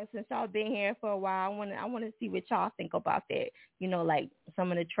Olivia, and since y'all been here for a while, I want to see what y'all think about that. You know, like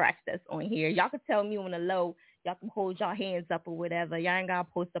some of the tracks that's on here. Y'all can tell me on the low. Y'all can hold y'all hands up or whatever. Y'all ain't gotta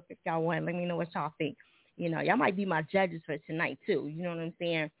post up if y'all want. Let me know what y'all think. You know, y'all might be my judges for tonight too. You know what I'm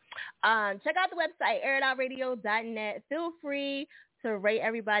saying? Check out the website, airitoutradio.net. Feel free to rate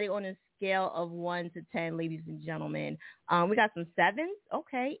everybody on a scale of 1 to 10, ladies and gentlemen. We got some 7s.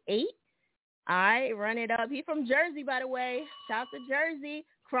 Okay, 8. All right, run it up. He's from Jersey, by the way. Shout out to Jersey,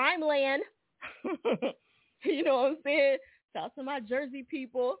 crime land. You know what I'm saying? Shout out to my Jersey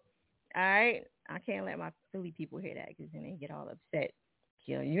people. All right, I can't let my Philly people hear that because then they get all upset.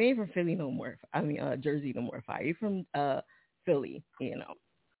 You ain't from Philly no more. I mean, Jersey no more. Fire. You're from Philly, you know.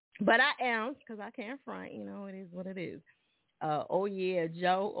 But I am because I can't front. You know, it is what it is. Oh yeah,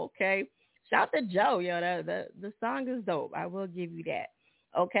 Joe. Okay, shout out to Joe. Yo, the song is dope. I will give you that.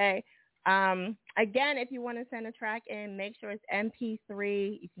 Okay. Again, if you want to send a track in, make sure it's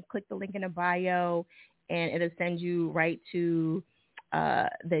MP3. You can click the link in the bio, and it'll send you right to the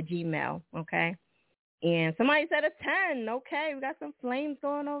Gmail. Okay. And somebody said a 10. Okay, we got some flames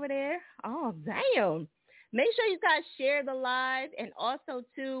going over there. Oh damn! Make sure you guys share the live, and also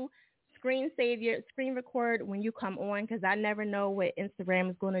too. Screen record when you come on because I never know what Instagram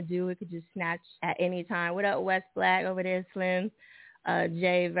is going to do. It could just snatch at any time. What up, West Black over there, Slim,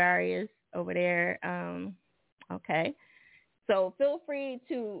 Jay Various over there. Okay. So feel free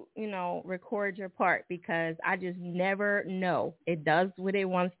to, record your part because I just never know. It does what it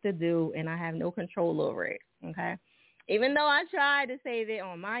wants to do, and I have no control over it, okay? Even though I try to save it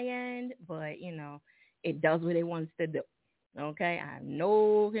on my end, but, it does what it wants to do, okay? I have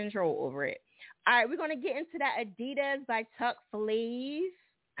no control over it. All right, we're going to get into that Adidas by Tuck Flav.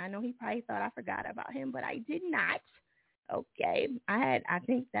 I know he probably thought I forgot about him, but I did not. Okay. I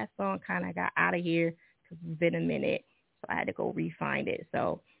think that song kind of got out of here because it's been a minute. So I had to go re-find it.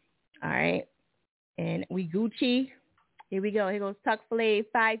 So, all right. And we Gucci. Here we go. Here goes Tuck Flav,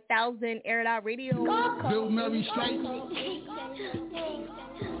 5,000, Airitoutradio. Bill Murray straight. One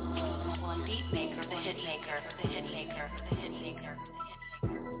beat maker, the hit maker, the hit maker, the hit maker.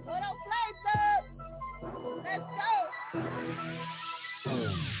 What up, Flav? Let's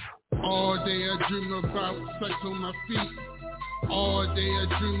go. All day I dream about sex on my feet. All day I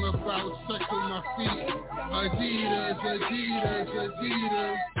dream about sex on my feet. Adidas, Adidas,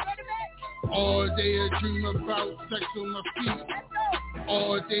 Adidas. All day I dream about sex on my feet.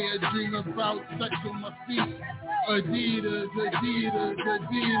 All day I dream about sex on my feet. Adidas, Adidas,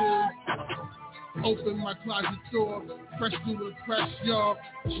 Adidas. Open my closet door, fresh to impress y'all.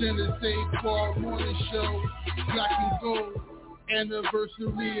 Genesee Fall Morning Show, Black and Gold,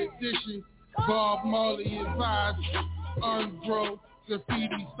 Anniversary Edition. Bob Marley and vibes, Unbro,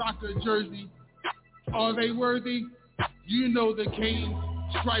 graffiti, soccer jersey. Are they worthy? You know the Canes.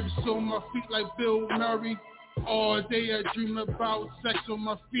 Stripes on my feet like Bill Murray. All day I dream about sex on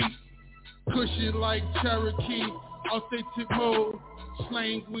my feet. Cushion like Cherokee, authentic mode.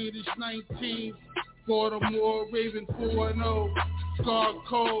 Slang Swedish 19. Baltimore Raven 4-0. Scar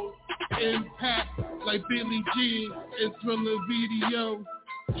Code, Impact like Billie Jean and Thriller Video.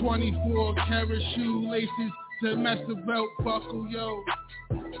 24 karat shoelaces to match the belt buckle, yo.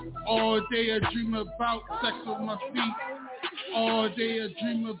 All day I dream about sex on my feet. All day I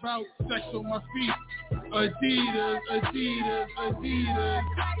dream about sex on my feet. Adidas, Adidas, Adidas.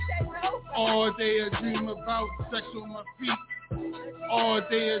 All day I dream about sex on my feet. All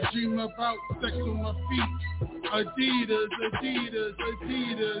day I dream about sex on my feet. Adidas, Adidas,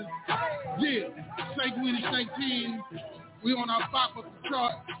 Adidas. Yeah, St. Swedish 19. We on our pop up the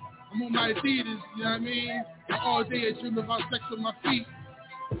chart. I'm on my Adidas, you know what I mean? And all day I dream about sex on my feet.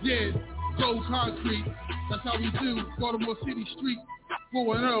 Yeah, gold concrete. That's how we do. Baltimore City Street,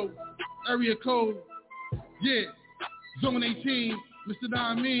 4-0. Area code. Yeah, Zone 18. Mr.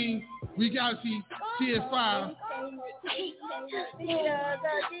 Don Mean. Regality, Tier 5. Adidas, Adidas,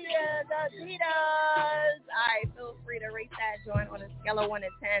 Adidas. All right, feel free to rate that joint on a scale of 1 to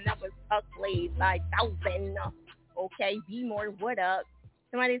 10. That was Tuck Flav, 5,000. Okay, B More, what up?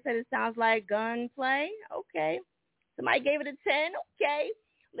 Somebody said it sounds like gunplay. Okay. Somebody gave it a 10. Okay.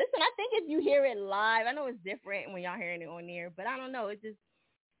 Listen, I think if you hear it live, I know it's different when y'all hearing it on air, but I don't know. It just,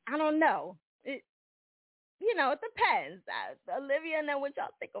 I don't know. It depends. Olivia, and then what y'all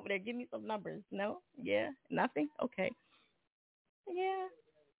think over there? Give me some numbers. No? Yeah? Nothing? Okay. Yeah.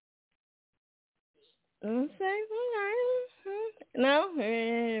 Okay. All right. No?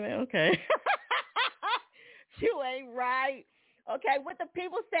 Okay. You ain't right. Okay, what the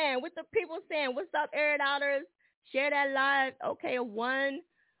people saying? What's up, Air Outers? Share that live. Okay, a 1,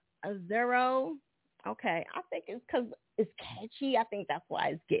 a 0. Okay, I think it's because it's catchy. I think that's why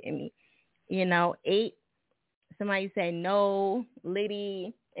it's getting me. 8. Somebody say no.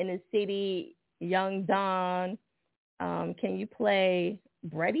 Liddy in the city. Young Don. Can you play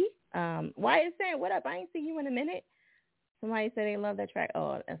Brady? Why is saying what up? I ain't seen you in a minute. Somebody said they love that track.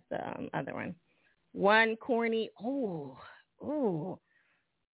 Oh, that's the other one. 1, corny. Oh,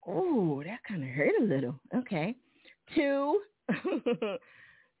 that kind of hurt a little. Okay. 2.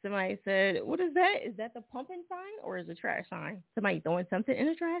 Somebody said, what is that? Is that the pumping sign or is it a trash sign? Somebody throwing something in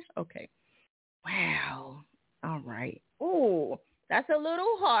the trash? Okay. Wow. All right. Oh, that's a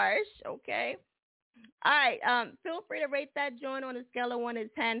little harsh. Okay. All right. Feel free to rate that joint on a scale of 1 to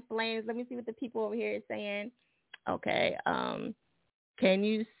 10. Flames. Let me see what the people over here are saying. Okay. Can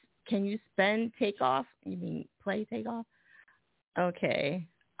you spend takeoff? You mean play takeoff? Okay.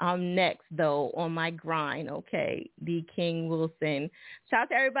 I'm next, though, on my grind. Okay. D. King Wilson. Shout out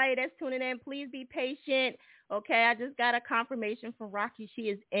to everybody that's tuning in. Please be patient. Okay. I just got a confirmation from Rocky. She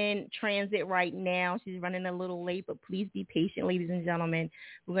is in transit right now. She's running a little late, but please be patient, ladies and gentlemen.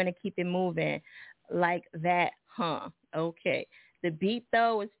 We're going to keep it moving like that, huh? Okay. The beat,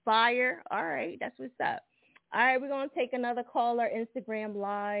 though, is fire. All right. That's what's up. All right. We're going to take another caller, Instagram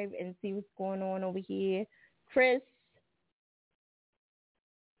Live, and see what's going on over here. Chris,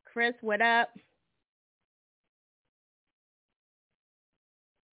 what up?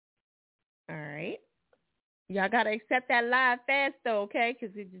 All right. Y'all got to accept that live fast, though, okay?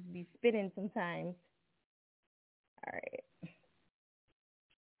 Because it just be spinning sometimes. All right.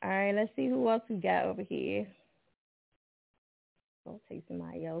 All right, let's see who else we got over here. I'll take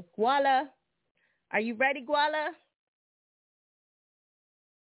somebody else. Guala. Are you ready, Guala?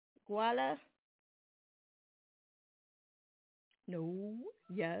 Guala? No.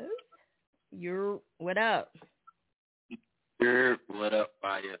 Yes. What up? What up,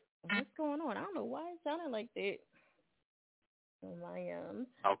 Fire? What's going on? I don't know why it sounded like that.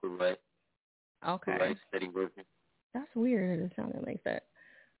 Alright. Okay. Right, steady working. That's weird. It sounded like that.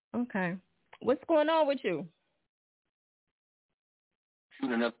 Okay. What's going on with you?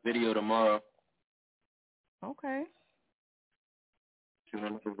 Shooting another video tomorrow. Okay. Shooting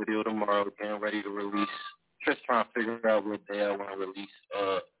another video tomorrow. Getting ready to release. Just trying to figure out what day I want to release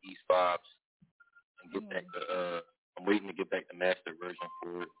these vibes and get back the. I'm waiting to get back the master version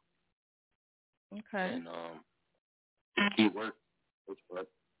for it. Okay. And just keep working.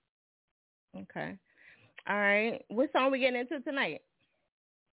 Okay. All right. What song we getting into tonight?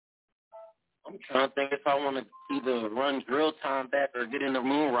 I'm trying to think if I want to either run Drill Time back or get into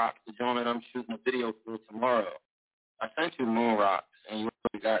Moon Rocks, the joint that I'm shooting a video for tomorrow. I sent you Moon Rocks, and you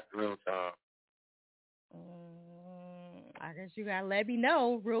already got Drill Time. I guess you got to let me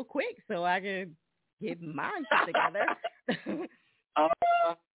know real quick so I can get mine together.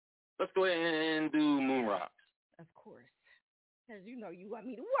 Let's go ahead and do Moon Rocks. Of course. Because you know you want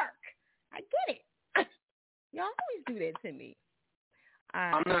me to work. I get it. Y'all always do that to me.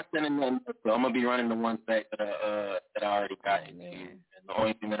 I'm not sending them. So I'm gonna be running the ones back that I already got into you. And the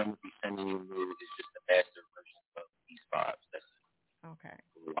only thing that I'm gonna be sending you is just the master version of these vibes. That's it. Okay.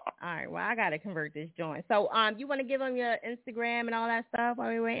 All right. Well, I gotta convert this joint. So, you want to give them your Instagram and all that stuff while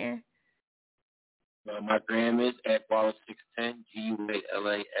we're waiting? My gram is at Wallace610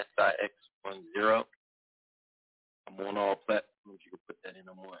 GUALASIX10. I'm on all platforms. You can put that in.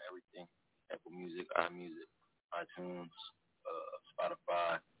 I'm on everything. Apple Music, iMusic, iTunes,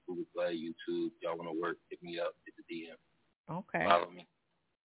 Spotify, Google Play, YouTube. Y'all want to work, hit me up, hit the DM. Okay. Follow me.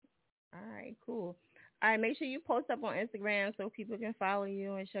 All right, cool. All right, make sure you post up on Instagram so people can follow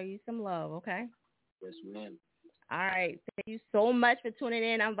you and show you some love, okay? Yes, ma'am. All right. Thank you so much for tuning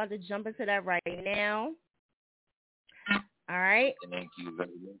in. I'm about to jump into that right now. All right. Thank you very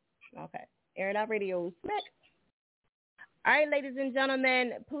much. Okay. Airitoutradio. All right, ladies and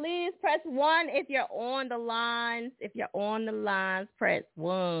gentlemen, please press 1 if you're on the lines. If you're on the lines, press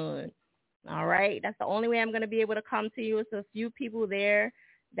 1. All right. That's the only way I'm going to be able to come to you. It's a few people there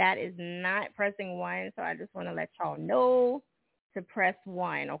that is not pressing 1, so I just want to let y'all know to press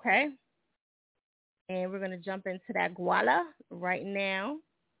 1, okay? And we're going to jump into that Guala right now.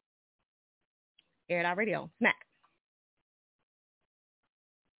 Airitoutradio. Smack.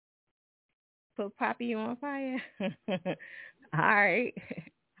 Put Poppy on fire. All right.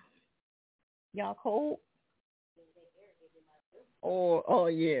 Y'all cold? Oh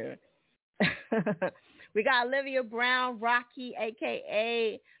yeah. We got Olivia Brown, Rocky,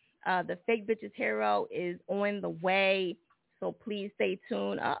 a.k.a. The Fakebitcheshero is on the way. So please stay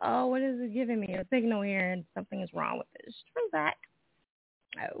tuned. What is it giving me? A signal here and something is wrong with this. Turn back.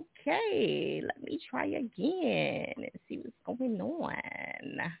 Okay, let me try again and see what's going on.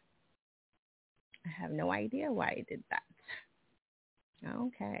 I have no idea why it did that.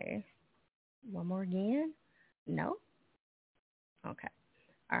 Okay. One more again? No? Okay.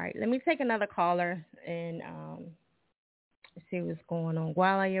 All right. Let me take another caller and see what's going on.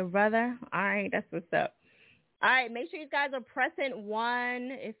 Guala, your brother? All right. That's what's up. All right. Make sure you guys are pressing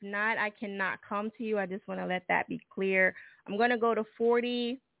 1. If not, I cannot come to you. I just want to let that be clear. I'm going to go to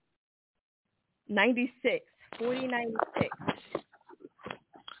 4096. 4096.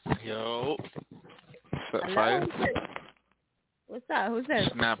 Yo. Hello. What's up? Who's this?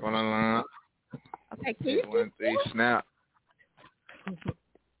 Snap on the line. Okay, can you 813 Snap.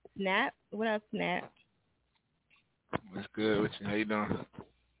 Snap? What up, Snap? What's good with you? How you doing?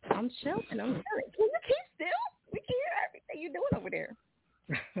 I'm chilling. Can you keep still? We can hear everything you're doing over there.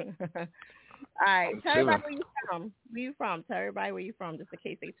 All right. Tell everybody where you from. Where you from? Tell everybody where you from, just in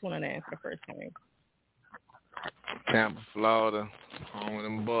case they tuning in for the first time. Tampa, Florida. Home with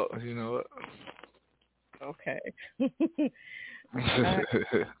them Bucks, you know what? Okay. What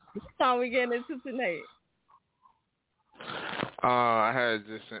song we getting into tonight? I had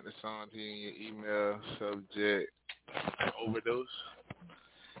just sent the song to you in your email. Subject, Overdose.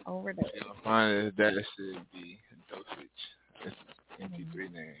 Overdose. You're going to find it. That should be Dosage. It's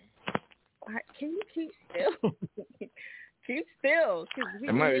MP3 name. All right. Can you keep still? Keep still.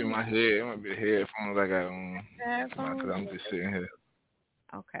 It might be my head. It might be the headphones I got on. Headphones? Because I'm just sitting here.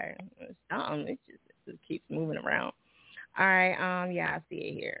 Okay. It's It keeps moving around. All right. Yeah, I see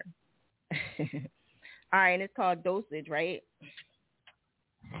it here. All right, and it's called Dosage, right?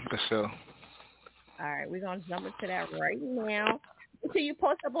 For sure. All right, we're gonna jump into that right now. Until you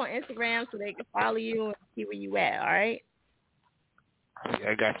post up on Instagram so they can follow you and see where you at. All right.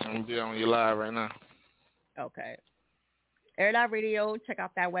 Yeah, I got some video on your live right now. Okay. Airitoutradio. Check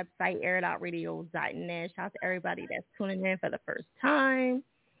out that website, airitoutradio.net. Shout out to everybody that's tuning in for the first time.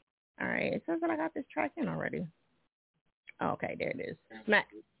 All right. It says that I got this track in already. Okay, there it is. Smack.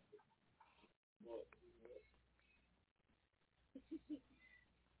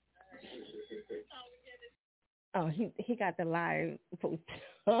 Oh, he got the live post.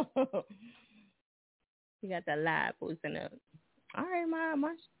 He got the live posting up. All right,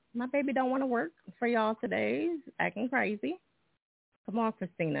 my baby don't want to work for y'all today. He's acting crazy. Come on,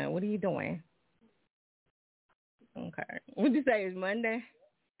 Christina. What are you doing? Okay. What'd you say? It's Monday?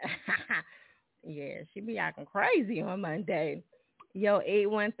 Yeah, she be acting crazy on Monday. Yo,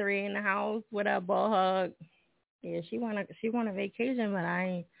 813 in the house. What up, ball hug? Yeah, she want a vacation, but I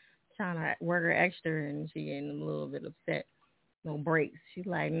ain't trying to work her extra, and she getting a little bit upset. No breaks. She's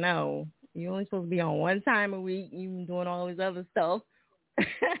like, no, you only supposed to be on one time a week. You doing all this other stuff.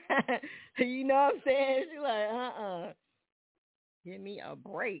 You know what I'm saying? She's like, give me a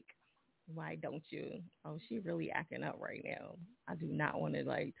break. Why don't you? Oh, she really acting up right now. I do not want to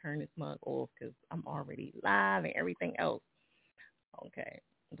like turn this mug off because I'm already live and everything else. Okay,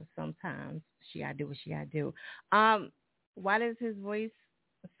 but sometimes she gotta do what she gotta do. Why does his voice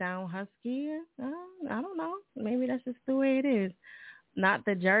sound husky? I don't know. Maybe that's just the way it is. Not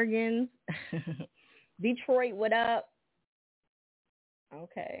the jargons. Detroit, what up?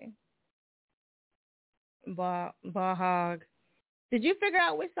 Okay. Bahog. Did you figure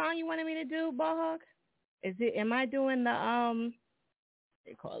out which song you wanted me to do, Bahog? Am I doing the what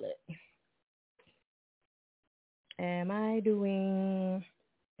do you call it?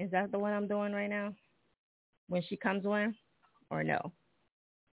 Is that the one I'm doing right now? When she comes on? Or no?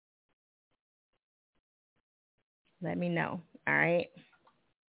 Let me know. All right.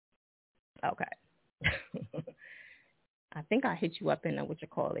 Okay. I think I hit you up in in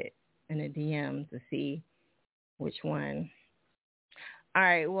a DM to see which one. All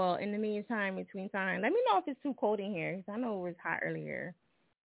right. Well, in the meantime, between time, let me know if it's too cold in here. 'Cause I know it was hot earlier.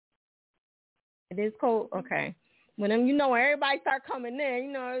 It is cold. Okay. When everybody start coming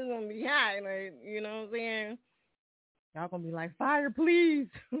in, it's gonna be hot. Like, you know what I'm saying? Y'all gonna be like, fire, please.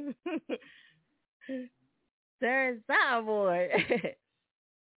 There's Soundboy.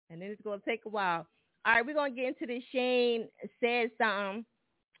 And then it's gonna take a while. All right, we're gonna get into this. Shane said something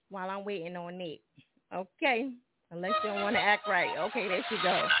while I'm waiting on Nick. Okay. Unless you don't want to act right. Okay, there she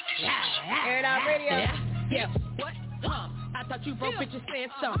go. Air it out radio. Yeah. What? I thought you broke bitches said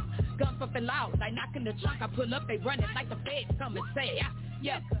something. Guns fucking loud, like knocking the trunk. I pull up, they running like the feds come and say,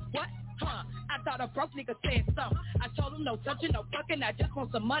 yeah. What? I thought a broke nigga said something. I told him no touching, no fucking. I just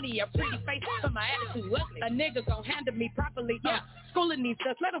want some money, a pretty face, for my attitude ugly. A nigga gon' handle me properly. Schooling these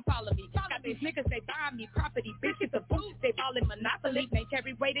thugs, let them follow me. Got these niggas, they buying me property. Bitches a fool, they ballin' Monopoly. Ain't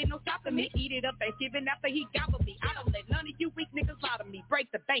carry weight, ain't no stopping me. Eat it up Thanksgiving after he gobble me. I don't let none of you weak niggas lie to me.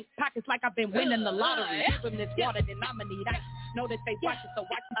 Break the bank pockets like I've been winning the lottery. Give them this water, then I'ma need ice. Know that they watch it, so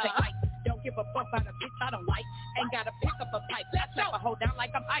watch them take light. Don't give a fuck about a bitch I don't like. Ain't gotta pick up a pipe. Let's slap a hoe down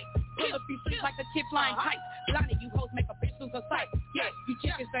like I'm ice. Pull up these streets like a kid flying kites. Blinded you hoes make a bitch lose her sight. Yeah, you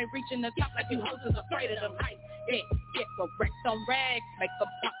chickens ain't reaching the top like you hoes is afraid of them heights. Yeah, well, racks on rags, make them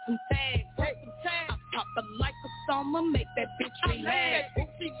pop some tags. I pop the like a summer, make that bitch relax.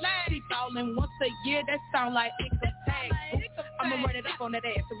 She ballin' once a year, that sound like income tax. I'ma run it up on that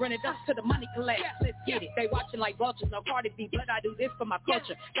ass, run it up to the money collect. Let's get it. They watching like vultures, no Cardi B, but I do this for my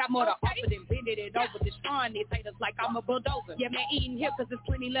culture. Got more to offer than bending it over, destroying these haters like I'm a bulldozer. Yeah, man, eating here cause there's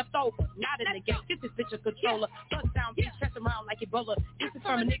plenty left over. Not in the game, get this bitch a controller. Bust down, bitch, press around like Ebola. This is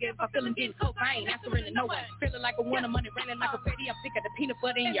from a nigga, if I feel him getting close, I ain't answering to no one. Feeling like a winner, money raining like a petty. I'm sick of the peanut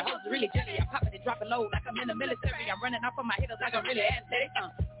butter in your hoes really jelly. I'm popping and dropping low like I'm in the military. I'm running off on my hitters like I'm really athletic.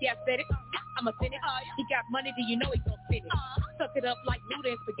 Yeah, I said it. I'ma send it. He got money, do you know he gon' spend it? Suck it up like noodle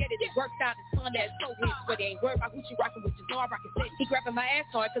and spaghetti. It worked out, his son that's so his, but he ain't worried about who she rockin' with. Just know I rockin' steady. He grabbing my ass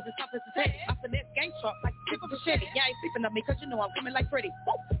hard cause it's tough as a teddy. I finesse gang sharp like the tip of a machete. Yeah, I ain't sleeping on me cause you know I'm coming like Freddy.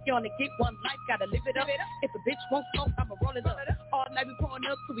 You only get one life, gotta live it up. If a bitch won't smoke, I'ma roll it up. All night we pouring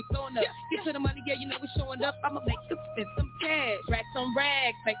up till we throwing up. Get to the money, yeah, you know we showing up. I'ma make them spend some cash. Racks on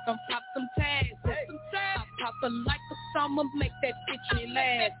rags, make them pop some tags. I pop her like a summer, make that bitch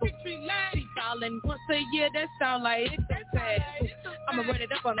relax. She ballin' once a year, that sound like income tax. I'ma run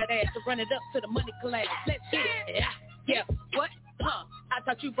it up on that ass, to run it up to the money collect. Let's get it. Yeah, what? I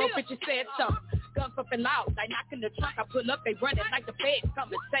thought you broke bitches said something. Guns up and loud, like knocking the trunk. I pull up, they running like the feds come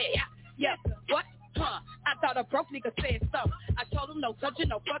and say, yeah, what? I thought a broke nigga said something. I told him no touching,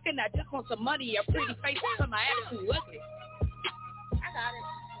 no fucking. I just want some money, a pretty face, cause my attitude ugly. I got it.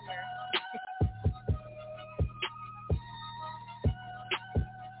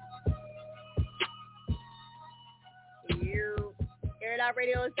 Air It Out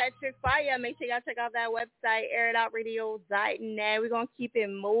Radio is that trick fire. Make sure y'all check out that website, airitoutradio.net. We're going to keep it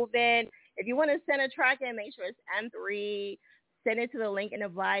moving. If you want to send a track in, make sure it's M3. Send it to the link in the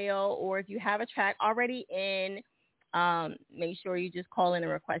bio. Or if you have a track already in, make sure you just call in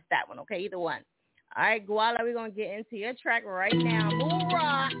and request that one, okay? Either one. All right, Guala, we're going to get into your track right now.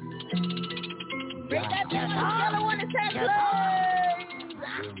 Hoorah! Bring that down. The other one is that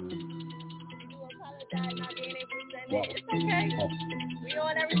apologize not being able to send it. It's okay. We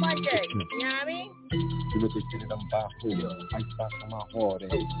on every Monday. You know what I mean? You know they said that I'm bipolar. Icebox on my hard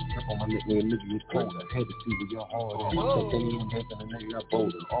ass. Trip on my neck when a nigga is colder. Had to see where your hard ass. Can't even dance in a nigga I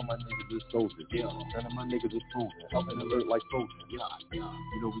bolder. All my niggas is soldiers. None of my niggas is proven. I'm in alert like soldiers. You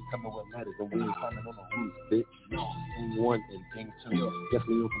know we coming with ladders and we ain't climbing on the roof, bitch. Thing one and thing two. Guess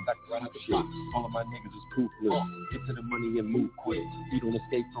we don't come back to right shit. All of my niggas is toothless. Get to the money and move quick. We don't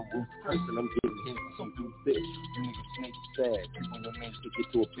escape from roof first and I'm getting hit with some dude bitch. You niggas snake sad. People in your names to get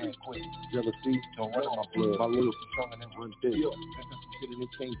to a band quick. Jealousy don't run on my blood. My loyalty stronger than run big. There's some shit in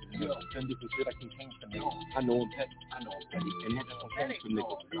this change for me. Done different shit I can change for me. I know I'm petty. And that just don't change for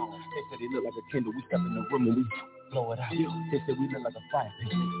niggas. They said they look like a candle. We step in the room and we blow it out. They said we look like a fire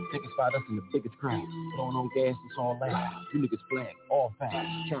pit. They can spot us in the biggest crowd. Blowing on gas, it's all loud. You niggas flag, all fast.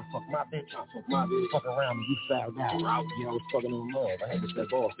 Trying to fuck my bitch. Fuck around and you fouled out. Yeah, I was fucking on love. I had to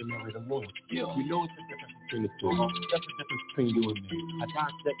step off and marry the Lord. You know it's the difference between the two. That's the difference between you and me. I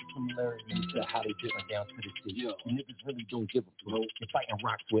dissect the similarities to how they different down to the sea. You niggas really don't give a fuck. You're fighting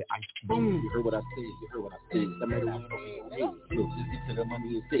rocks with ice. Boom. You heard what I said. That man ain't over your head. Look, just get to the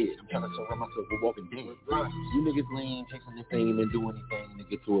money instead. I'm trying to surround myself with walking dead. You niggas lame, chasing the fame and do anything to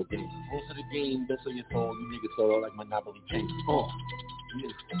get to a game. Most of the game, best of your soul. You niggas solo like Monopoly chain. You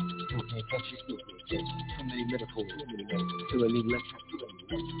can't catch your stupid. Too many metaphors, too many ways. Till I need less.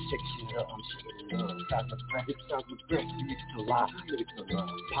 Shake shit up, I'm shaking it up. Seismographic. You niggas to lie.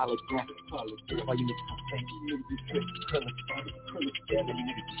 Holographic. Why you niggas so fake? You niggas be trick. Acrylic. Yeah, then you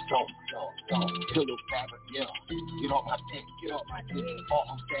niggas be soft. Pillow fabric, yeah. Get off my dick. All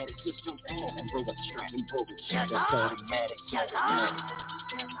I'm static. Just jump in and broke a strap. That's automatic.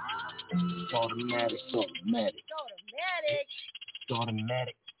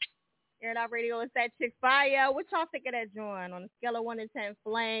 Automatic. Air It Out Radio is that chick fire. What y'all think of that joint? On a scale of 1 to 10,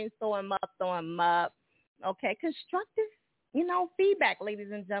 flames, throw 'em up. Okay, constructive, feedback,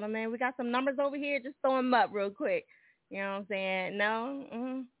 ladies and gentlemen. We got some numbers over here. Just throw 'em up real quick. You know what I'm saying? No?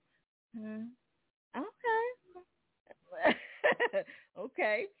 Okay.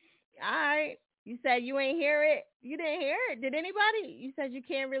 Okay. All right. You said you ain't hear it. You didn't hear it. Did anybody? You said you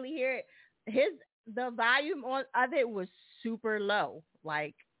can't really hear it. The volume of it was super low.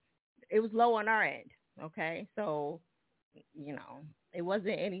 Like, it was low on our end. Okay. So, it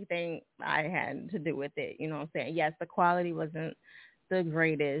wasn't anything I had to do with it. You know what I'm saying? Yes, the quality wasn't the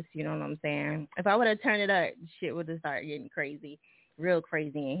greatest. You know what I'm saying? If I would have turned it up, shit would have started getting crazy, real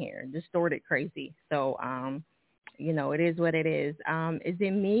crazy in here, distorted crazy. So, it is what it is. Is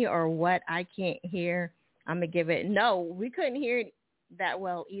it me or what I can't hear? I'm going to give it. No, we couldn't hear it that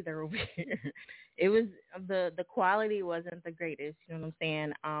well either over here. It was the quality wasn't the greatest. You know what I'm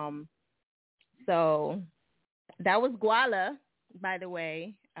saying? So that was Guala, by the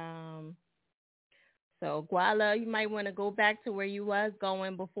way. So Guala, you might want to go back to where you was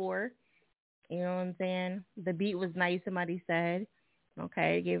going before. You know what I'm saying? The beat was nice, somebody said.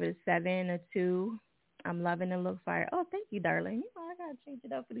 Okay, gave it a 7, a 2. I'm loving the look fire. Oh, thank you, darling. I got to change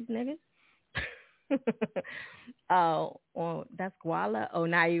it up for these niggas. Oh, well, that's Guala. Oh,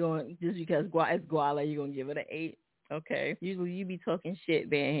 now you're going, just because it's Guala, you're going to give it an 8. Okay. Usually you be talking shit,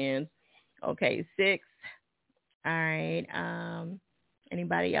 bare hands. Okay, 6. All right.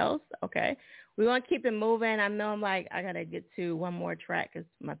 Anybody else? Okay. We're going to keep it moving. I know I got to get to one more track because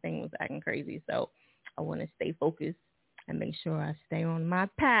my thing was acting crazy. So I want to stay focused and make sure I stay on my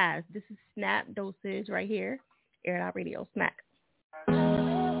path. This is Snap Dosage right here. Air It Out Radio. Smack.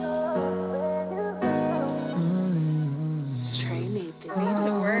 Need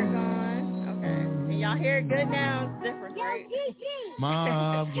to work on. Okay. Can y'all hear it good now? It's different, right?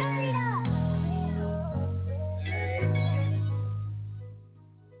 Mob gang.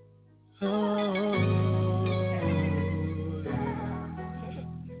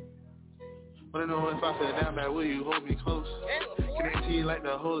 Wanna know if I feel down bad, will you hold me close? Can I see you like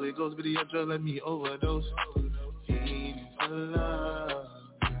the Holy Ghost? Video drug, let me overdose. Fiending for love.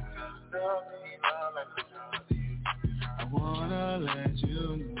 I wanna let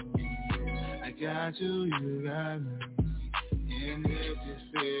you know I got you, you got me. And if you're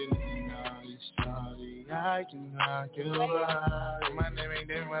feeling all this sorry, I can rock your body. My name ain't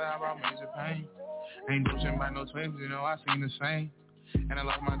David, but I brought major pain. Ain't doing by no twins, you know I seen the same. And I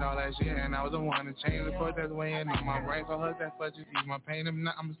lost my dog last year, and I was the one to change the court that's weighing on my brain. So hug that fuck, just ease my pain. If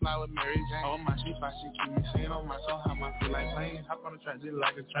not, I'ma slide with Mary Jane. Oh, my sheep, I should keep me sane on my soul. How I feel like playing. Hop on the track just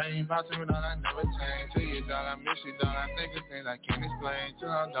like a train. Bout to me, dog, I never change. To you, dog, I miss you, dog. I think of things I can't explain. Till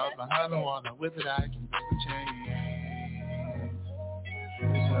I'm dog, but I don't wanna whip it, I can break the chain.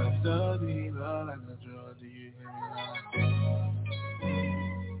 Because the love like a drug, do you hear me now?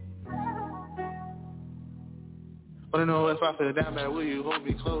 Wanna know if I feel down bad, will you hold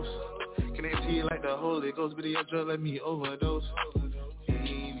me close? Can I see you like the Holy Ghost? Video drug, let me overdose.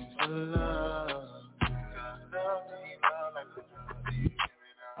 Fiending for love.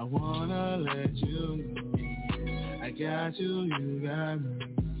 I wanna let you know I got you, you got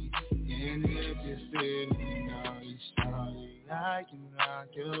me. And if you're feeling all this sorry, I can rock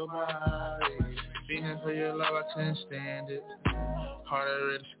your body. Feeling for your love, I couldn't stand it. Heart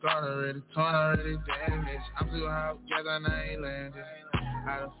already scarred, already torn, already damaged. I'm too high together and I ain't landed.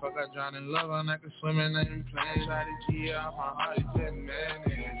 How the fuck I drown in love and I can swim and I ain't playing. Try to key out my heart, you couldn't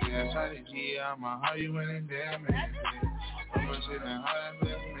manage. Yeah, try to key out my heart, you went and damaged it. So much shit and hard I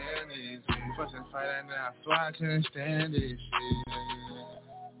couldn't manage. You fuss and fight and I swear I couldn't stand this shit.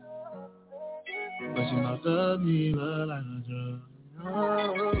 But you know the me love like a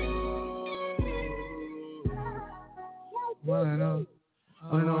drug. Wanna know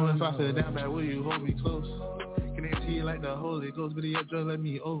if I feel down bad, will you hold me close? Can I see you like the Holy Ghost? Video drug, let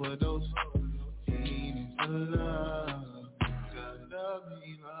me overdose. Fiending for love. Love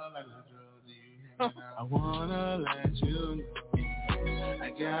me, love like a drug, do you hear me now? I wanna let you know I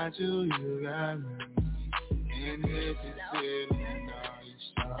got you, you got me. And if you're feeling all this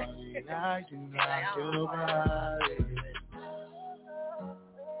sorry, I can rock your body.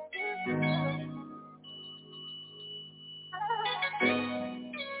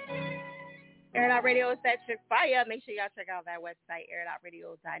 Airitoutradio is that chick fire. Make sure y'all check out that website,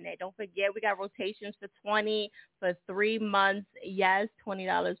 airitoutradio.net. Don't forget, we got rotations for $20 for 3 months. Yes,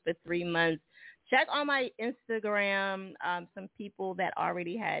 $20 for 3 months. Check on my Instagram. Some people that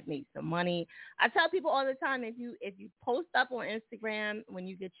already had made some money. I tell people all the time, if you post up on Instagram when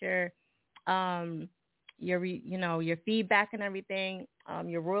you get your feedback and everything,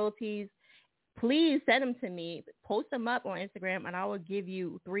 your royalties, please send them to me. Post them up on Instagram, and I will give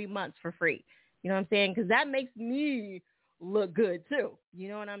you 3 months for free. You know what I'm saying? Because that makes me look good, too. You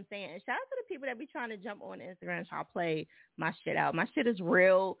know what I'm saying? And shout out to the people that be trying to jump on Instagram and try to play my shit out. My shit is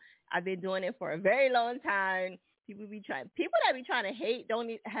real. I've been doing it for a very long time. People that be trying to hate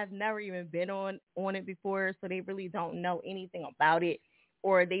have never even been on it before, so they really don't know anything about it,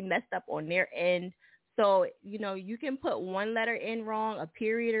 or they messed up on their end. So, you can put one letter in wrong, a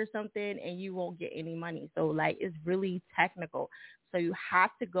period or something, and you won't get any money. So, like, it's really technical. So you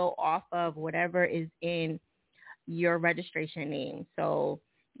have to go off of whatever is in your registration name. So,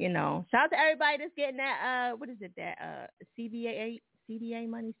 shout out to everybody that's getting that, CBA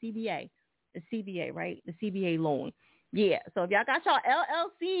money, CBA. The CBA, right? The CBA loan. Yeah. So if y'all got y'all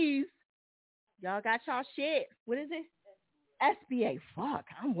LLCs, y'all got y'all shit. What is it? SBA. Fuck,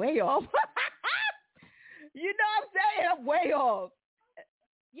 I'm way off. You know what I'm saying? I'm way off.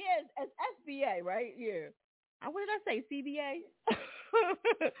 Yeah, it's SBA, right? Yeah. What did I say? CBA?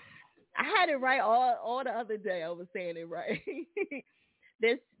 I had it right all the other day. I was saying it right.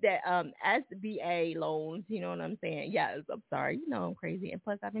 SBA loans, you know what I'm saying? Yes, I'm sorry. I'm crazy. And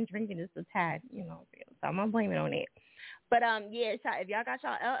plus, I've been drinking just a tad, so I'm going to blame it on it. But, yeah, if y'all got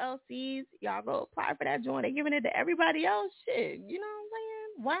y'all LLCs, y'all go apply for that joint. They're giving it to everybody else. Shit, you know what I'm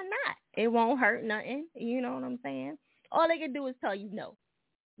saying? Why not? It won't hurt nothing. You know what I'm saying? All they can do is tell you no.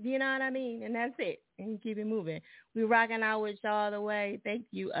 You know what I mean? And that's it. And keep it moving. We rocking out with y'all all the way. Thank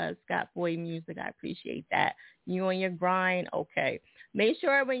you, Scott Boy Music. I appreciate that. You on your grind? Okay. Make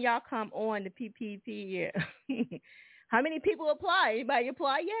sure when y'all come on the PPP, yeah. How many people apply? Anybody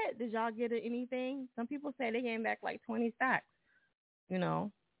apply yet? Did y'all get anything? Some people say they came back like 20 stacks.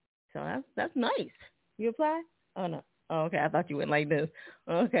 So that's nice. You apply? Oh, no. Oh, okay. I thought you went like this.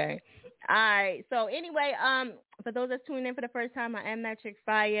 Okay. All right. So anyway, for those that's tuning in for the first time, I am that chick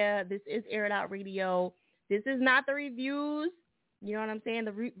fire. This is Air It Out Radio. This is not the reviews. You know what I'm saying?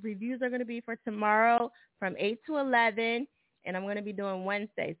 The reviews are going to be for tomorrow from 8 to 11. and I'm going to be doing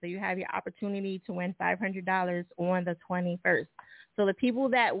Wednesday. So you have your opportunity to win $500 on the 21st. So the people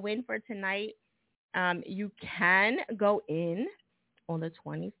that win for tonight, you can go in on the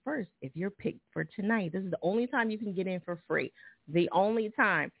 21st if you're picked for tonight. This is the only time you can get in for free. The only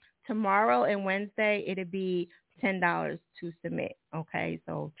time. Tomorrow and Wednesday, it'll be $10 to submit. Okay,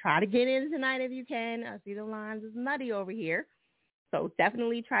 so try to get in tonight if you can. I see the lines is nutty over here. So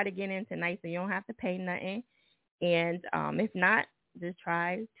definitely try to get in tonight so you don't have to pay nothing. And if not, just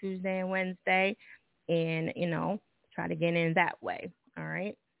try Tuesday and Wednesday and, try to get in that way. All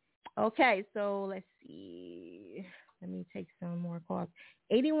right. Okay, so let's see. Let me take some more calls.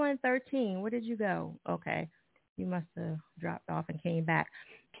 8113, where did you go? Okay, you must have dropped off and came back.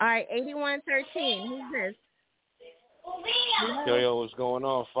 All right, 8113, who's this? Yo, what's going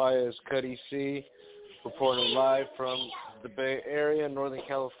on? Fire is Cuddy C, reporting live from the Bay Area, Northern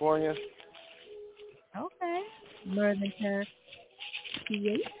California. Okay, Northern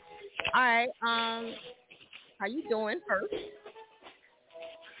California. All right, how you doing first?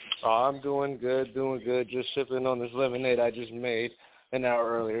 I'm doing good. Just sipping on this lemonade I just made an hour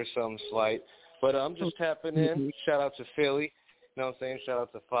earlier, something slight. But I'm just tapping in. Shout out to Philly. You know what I'm saying? Shout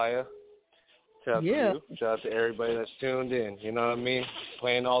out to Fire. Shout out to you. Shout out to everybody that's tuned in. You know what I mean?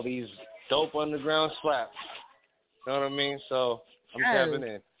 Playing all these dope underground slaps. You know what I mean? So I'm tapping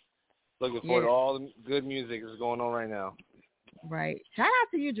in. Looking forward to all the good music that's going on right now. Right. Shout out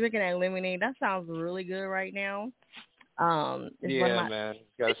to you drinking that lemonade. That sounds really good right now. Yeah, man.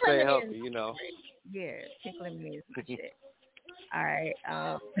 Gotta stay healthy, Yeah, pink lemonade is my shit. All right.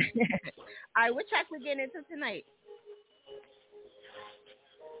 All right, what track we getting into tonight?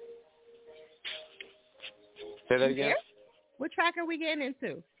 Say that again? What track are we getting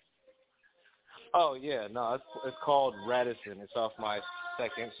into? Oh, yeah. No, it's called Radisson. It's off my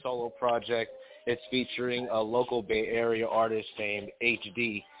second solo project. It's featuring a local Bay Area artist named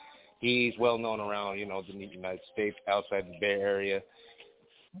HD. He's well known around, the United States, outside the Bay Area.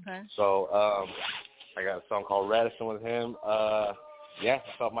 Okay. So I got a song called Radisson with him.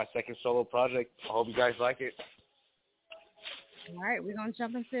 It's off my second solo project. I hope you guys like it. All right, we're going to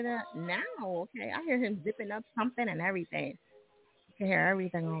jump into that now. Okay, I hear him zipping up something and everything. You can hear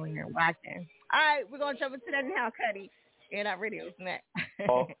everything over here watching. All right, we're going to jump into that now, Cuddy. Airitoutradio, Matt.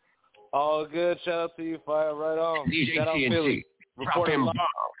 All good. Shout out to you, Fire. Right on. DJ Shout out TNT. Philly. Dropping bombs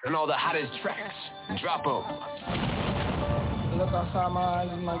and all the hottest tracks. Drop them. Look outside my eyes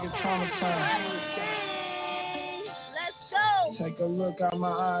and I get traumatized. Let's go. Take a look out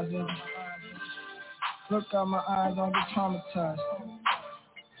my eyes and look out my eyes, I get traumatized.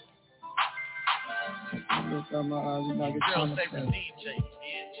 Take a look out my eyes and I get traumatized.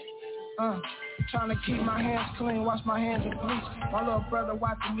 Trying to keep my hands clean, wash my hands in bleach. My little brother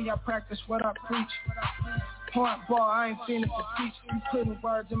watching me, I practice what I preach. Point ball, I ain't finished to teach. You putting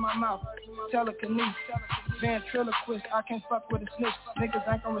words in my mouth, telekinesis. Ventriloquist, I can't fuck with a snitch. Niggas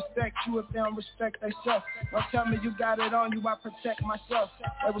ain't gonna respect you if they don't respect themselves. Don't tell me you got it on you, I protect myself.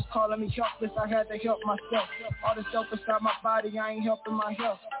 They was calling me helpless, I had to help myself. All this dope inside my body, I ain't helping my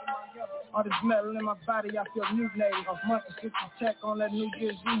health. All this metal in my body, I feel mutilated. Off months, 50 tech on that New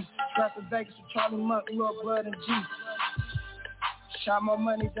Year's Eve. Strapped to Vegas with Charlie Monk, Lil Blood and G. Shot more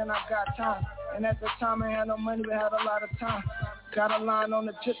money than I got time. And at the time I had no money, but had a lot of time. Got a line on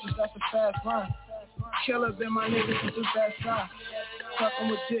the pictures, that's a fast line. Killer been my niggas with the best side. Fucking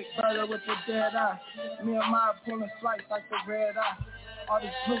with Dick Burger with the dead eye. Me and my pulling flights like the red eye. All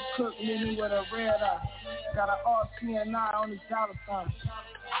this blue cook leave me with a red eye. Got an RCNI on his dollar sign.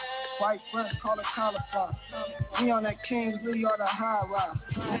 White front, call it cauliflower. We on that Kingsley or the high ride.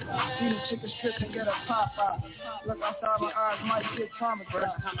 See the chicken strips and get a Popeye. Look outside my eyes, might get traumatized.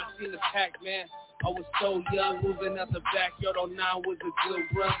 First time I seen the pack, man, I was so young, moving out the backyard on 9 was a good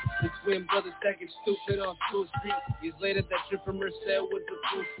run. The twin brothers second stupid on School Street. Years later, that trip from Merced was the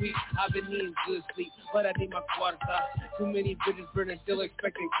full sweet. I've been needing good sleep, but I need my quarter. Too many bridges burning, still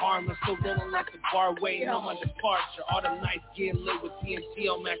expecting karma. Still rolling like the bar, waiting on my departure. All the nights getting lit with TNT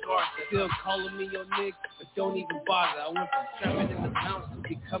on MacArthur. Still calling me your nigga, but don't even bother. I went from trapping in the mountains to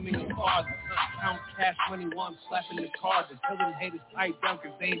becoming a father. Count cash money while I'm slapping the cards. Until them haters pipe down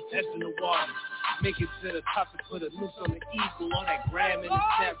cause they ain't testing the water. Make it to the top to put a noose on the eagle. On that gram and the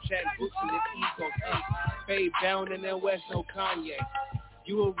Snapchat, boosting the ego. Fade down in that West, no Kanye.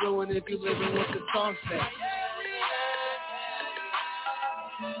 You will ruin if you living what the song says.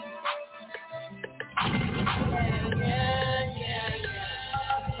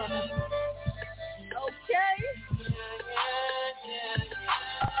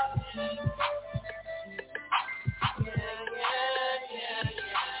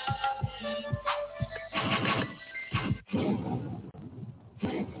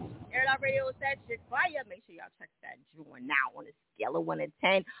 Set Shit Fire. Make sure y'all check that joint out on a scale of 1 to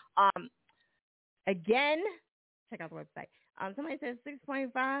 10. Again, check out the website. Somebody said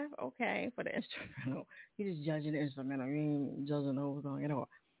 6.5. Okay, for the instrumental. You're just judging the instrumental. You ain't judging the whole song at all.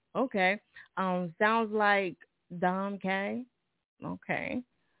 Okay. Sounds like Dom K. Okay.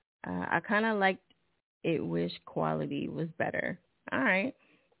 I kind of liked it. Wish quality was better. All right.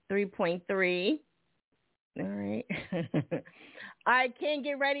 3.3. All right. All right, Ken,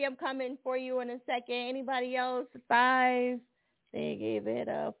 get ready. I'm coming for you in a second. Anybody else? 5. They gave it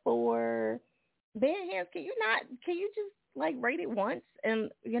a 4. Ben Hands, can you just like rate it once and,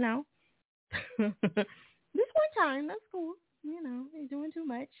 you know, this one time, that's cool. You know, you're doing too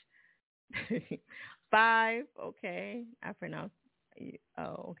much. 5, okay. I pronounced,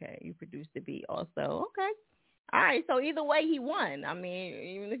 okay. You produced the beat also. Okay. All right, so either way, he won. I mean,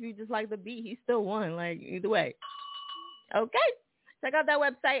 even if you just like the beat, he still won, like, either way. Okay. Check out that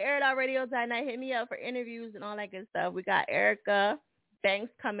website, airitoutradio.net. Hit me up for interviews and all that good stuff. We got Erica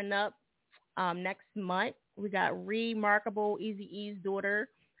Banks coming up next month. We got Remarkable Eazy-E's daughter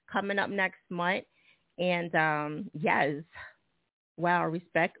coming up next month. And, yes, wow,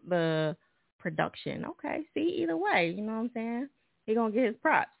 respect the production. Okay, see, either way, you know what I'm saying? He going to get his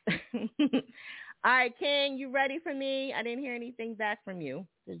props. All right, King, you ready for me? I didn't hear anything back from you.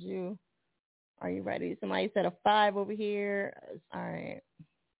 Did you? Are you ready? Somebody said a 5 over here. All right.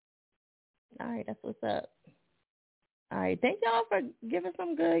 All right, that's what's up. All right, thank y'all for giving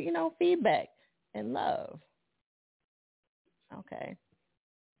some good, you know, feedback and love. Okay.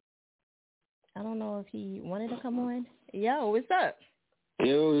 I don't know if he wanted to come on. Yo, what's up?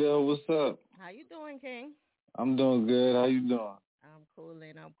 Yo, what's up? How you doing, King? I'm doing good. How you doing? I'm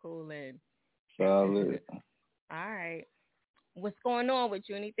cooling. Solid. All right. What's going on with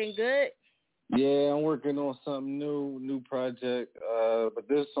you? Anything good? Yeah, I'm working on something new project. But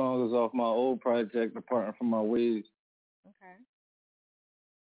this song is off my old project, Departing from My Ways. Okay.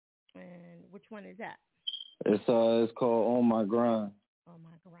 And which one is that? It's called On My Grind. On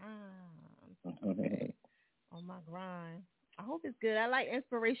My Grind. Okay. On My Grind. I hope it's good. I like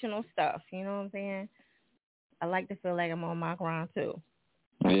inspirational stuff. You know what I'm saying? I like to feel like I'm on my grind too.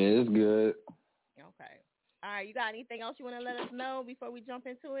 Yeah, it's good. Okay. All right. You got anything else you want to let us know before we jump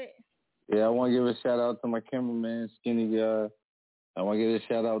into it? Yeah, I want to give a shout out to my cameraman, Skinny Guy. I want to give a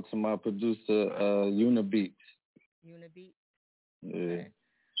shout out to my producer, Unibeats. Unibeats? Yeah. Okay.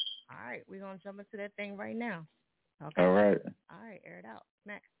 All right. We're going to jump into that thing right now. Okay. All right. All right. Air it out.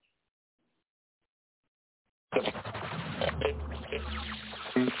 Next. What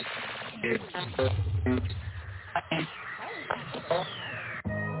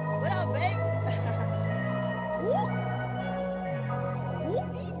up, babe?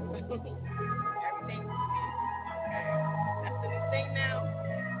 Everything. Okay. That's the new thing now.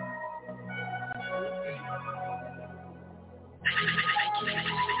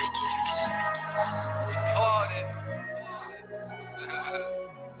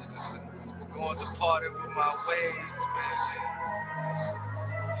 Going to party with my ways, man.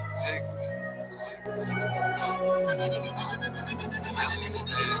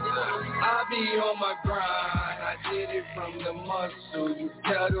 I be on my grind, I did it from the muscle. You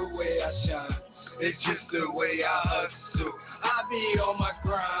tell the way I shine, it's just the way I hustle. I be on my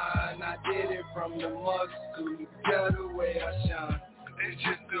grind, I did it from the muscle. You tell the way I shine, it's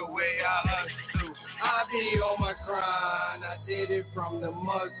just the way I hustle. I be on my grind, I did it from the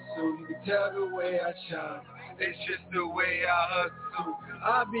muscle. You can tell the way I shine, it's just the way I hustle.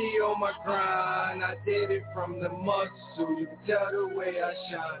 I be on my grind, I did it from the muscle. You can tell the way I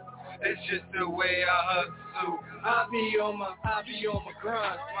shine, it's just the way I hustle. I be on my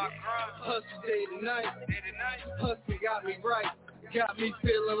grind, hustle day to night. Hustle got me right, got me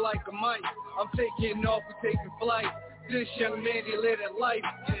feeling like a mic. I'm taking off and taking flight. This young man, he lit a life,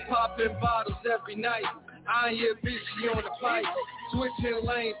 popping bottles every night. I ain't your bitch, she on the pipe, switching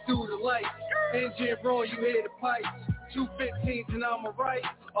lanes through the light. Engine roll, you hear the pipes. 215s and I'm alright.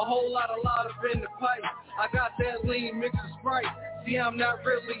 A whole lot up in the pipe. I got that lean mixed with Sprite. See, I'm not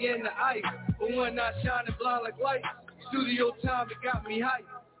really in the ice, but when I shine it blind like lights, studio time, it got me hyped.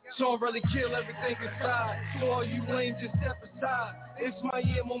 So I really kill everything inside. So all you lame, just step aside. It's my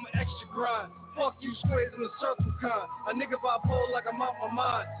year, moment extra grind. Fuck you squares in the circle kind. A nigga bipolar like I'm out my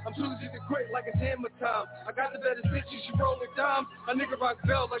mind. I'm too easy to quit like it's hammer time. I got the better bitches, she rolling dimes. A nigga rock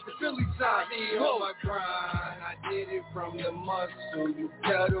bell like the Philly side. I be on my grind, I did it from the muscle. You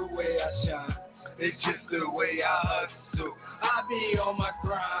tell the way I shine, it's just the way I hustle. I be on my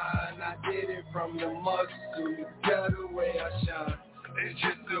grind, I did it from the muscle. You tell the way I shine, It's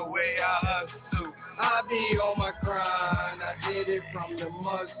just the way I hustle. I be on my grind. I did it from the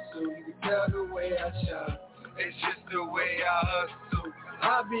muscle. You can tell the way I shine. It's just the way I hustle.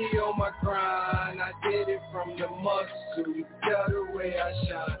 I be on my grind. I did it from the muscle. You can tell the way I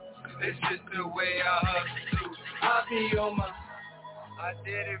shine. It's just the way I hustle. I be on my. I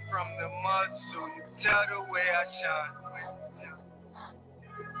did it from the muscle. You can tell the way I shine.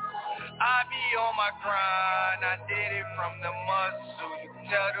 I be on my grind. I did it from the muscle. You can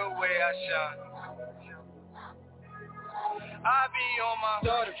tell the way I shine. I be on my.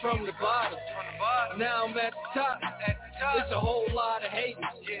 Started from the bottom. Now I'm at the top. It's a whole lot of haters,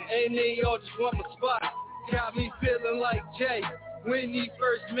 and they all just want my spot. Got me feeling like Jay when he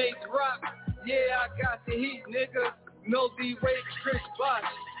first made the rock. Yeah, I got the heat, nigga. No D-Wade, Chris Bosh.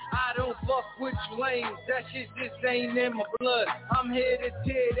 I don't fuck with you lames, that shit just ain't in my blood. I'm here to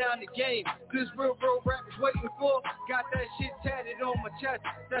tear down the game, this real rap is waiting for. Got that shit tatted on my chest,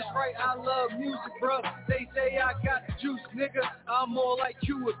 that's right, I love music, bruh. They say I got the juice, nigga, I'm more like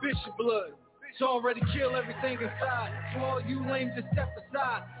you with Bishop blood. So already kill everything inside, so all you lame just step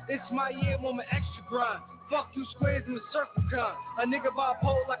aside. It's my year, moment extra grind. Fuck you squares in the circle con. A nigga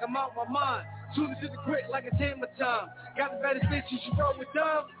bipolar like I'm out my mind. Shooting to the grit like a hammer time. Got the baddest bitch, you should roll with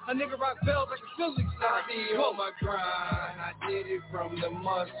them. A nigga rock bells like a Philly I sign. be on my grind. I did it from the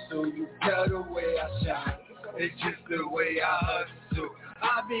muscle. You tell the way I shine. It's just the way I hustle.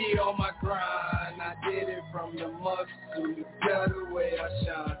 I be on my grind. I did it from the muscle. You tell the way I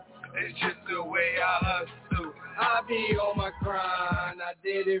shine. It's just the way I hustle. I be on my grind. I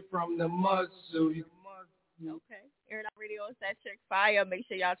did it from the muscle. Okay. Air It Out Radio is that chick fire. Make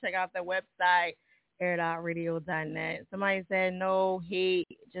sure y'all check out their website, airitoutradio.net. Somebody said no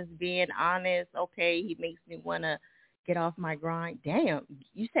hate, just being honest. Okay, he makes me want to get off my grind. Damn,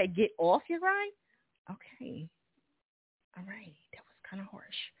 you said get off your grind? Okay. All right. That was kind of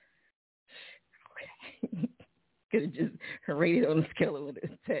harsh. Okay. Could have just rated on the scale of what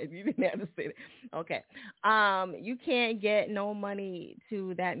it said. You didn't have to say that. Okay. You can't get no money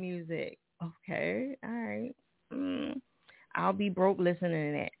to that music. Okay. All right. I'll be broke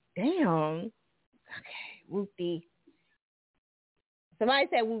listening to that. Damn. Okay. Whoopty. Somebody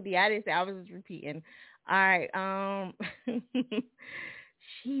said whoopty. I didn't say. I was just repeating. All right.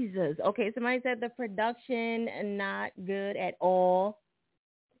 Jesus. Okay. Somebody said the production not good at all.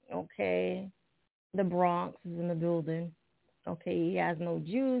 Okay. The Bronx is in the building. Okay. He has no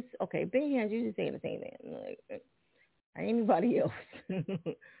juice. Okay. Big Hands, you just saying the same thing. Like, anybody else?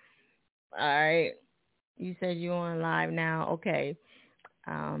 All right. You said you're on live now. Okay.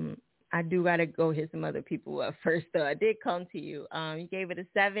 I do got to go hit some other people up first, though. I did come to you. You gave it a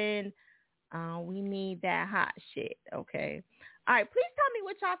 7. We need that hot shit. Okay. All right. Please tell me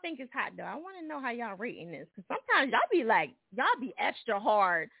what y'all think is hot, though. I want to know how y'all rating this. Because sometimes y'all be extra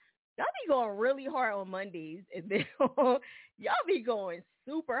hard. Y'all be going really hard on Mondays. And then y'all be going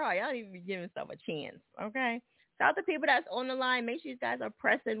super hard. Y'all don't even be giving stuff a chance. Okay. Shout out to people that's on the line. Make sure you guys are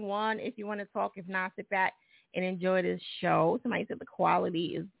pressing 1 if you want to talk. If not, sit back and enjoy this show. Somebody said the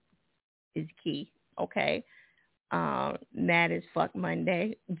quality is key. Okay. Mad as fuck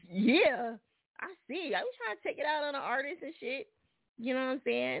Monday. Yeah, I see. I was trying to take it out on the artist and shit. You know what I'm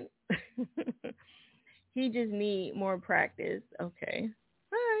saying? He just need more practice. Okay.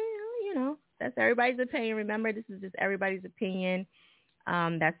 All right. You know, that's everybody's opinion. Remember, this is just everybody's opinion.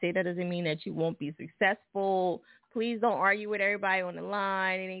 That doesn't mean that you won't be successful. Please don't argue with everybody on the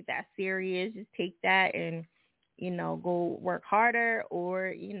line. It ain't that serious. Just take that and, go work harder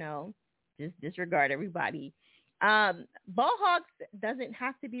or, just disregard everybody. Ballhawks doesn't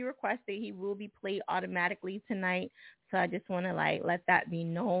have to be requested. He will be played automatically tonight. So I just want to let that be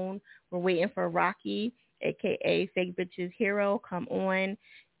known. We're waiting for Rocky, a.k.a. Fakebitcheshero, come on.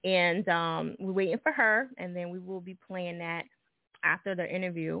 And we're waiting for her. And then we will be playing that after the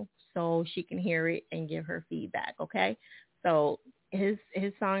interview so she can hear it and give her feedback, okay? So his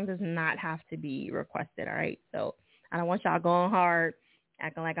song does not have to be requested, all right? So I don't want y'all going hard,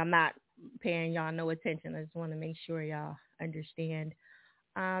 acting like I'm not paying y'all no attention. I just want to make sure y'all understand.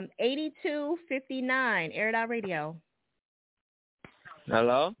 8259, Air It Out Radio.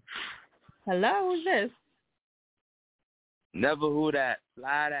 Hello? Hello, who's this? Never who that.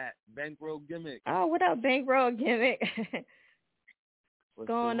 Fly that. Bankroll Gimmick. Oh, what up, Bankroll Gimmick? What's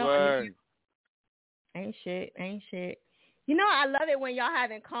going the on? word? Ain't shit. I love it when y'all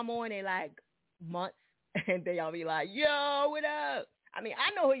haven't come on in months and then y'all be like, yo, what up? I mean,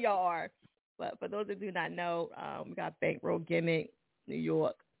 I know who y'all are, but for those that do not know, we got Bankroll Gimmick, New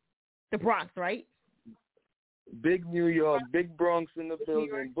York, the Bronx, right? Big New York, Big Bronx in the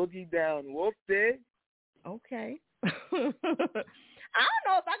building, Boogie down, whoop it. Okay. I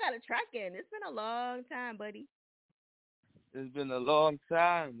don't know if I got a track in. It's been a long time, buddy. It's been a long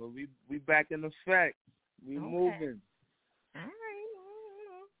time, but we back in effect. We Okay. moving. All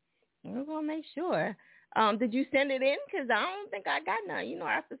right. We're going to make sure. Did you send it in? Because I don't think I got none. You know,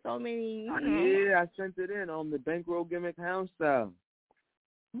 after so many. Yeah, I sent it in on the bankroll gimmick house style.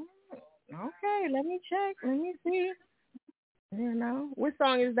 Okay, let me check. Let me see. You know, what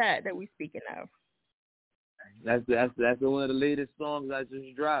song is that we speaking of? That's one of the latest songs I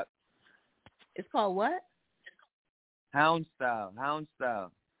just dropped. It's called what? Hound style.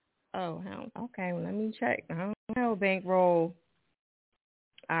 Oh, Hound. Okay, well, let me check. I don't know, bankroll.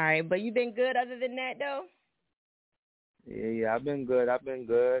 All right, but you been good other than that, though? Yeah, I've been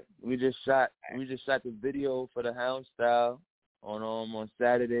good. We just shot the video for the Hound style on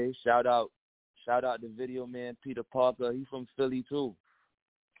Saturday. Shout out the video man Peter Parker. He's from Philly too.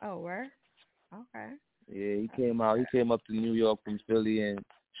 Oh, where? Okay. Yeah, he came out. He came up to New York from Philly and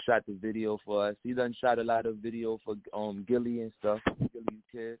shot the video for us. He done shot a lot of video for Gilly and stuff. Gilly's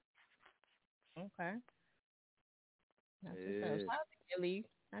kid. Okay. That's Yeah. what's up. Shout out to Gilly.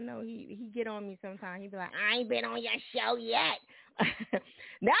 I know he get on me sometimes. He be like, I ain't been on your show yet.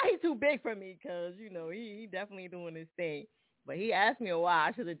 Now he's too big for me because, you know, he definitely doing his thing. But he asked me a while.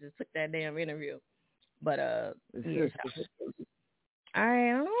 I should have just took that damn interview. But, yeah. I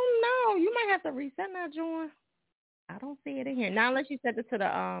don't know. You might have to resend that, John. I don't see it in here. Not unless you sent it to the,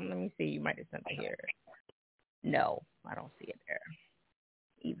 let me see. You might have sent it here. No, I don't see it there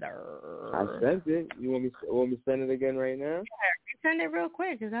either. I sent it. You want me to send it again right now? Yeah, send it real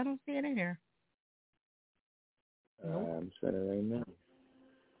quick because I don't see it in here. I'm sending it right now.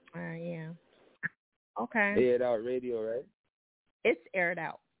 Yeah. Okay. Aired Out Radio, right? It's Aired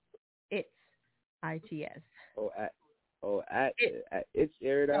Out. It's ITS. It's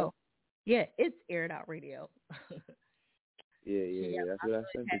Aired Out? Oh, yeah, it's Aired Out Radio. Yeah. That's what I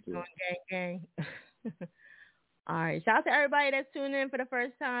sent it to. Gang. All right. Shout out to everybody that's tuning in for the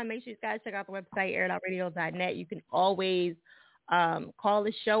first time. Make sure you guys check out the website, airitoutradio.net. You can always call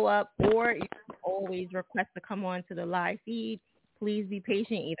the show up, or you can always request to come on to the live feed. Please be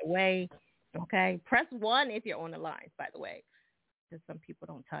patient either way. Okay? Press 1 if you're on the line, by the way. Because some people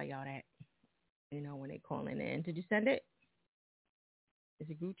don't tell y'all that, you know, when they calling in. Did you send it? Is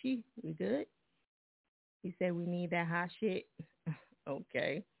it Gucci? We good? He said we need that hot shit.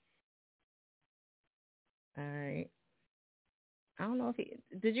 Okay. All right. I don't know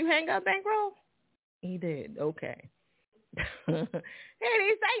if did you hang up, Bankroll? He did. Okay. He didn't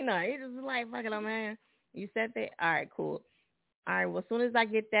say nothing. He just was like, fuck it, man. You said that? All right, cool. All right, well, as soon as I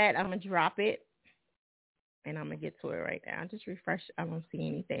get that, I'm going to drop it. And I'm going to get to it right now. Just refresh. I don't see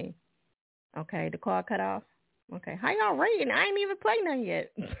anything. Okay, the call cut off. Okay, how y'all rating? I ain't even played none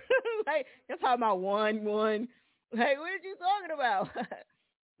yet. Like, you're talking about one. Like, what are you talking about?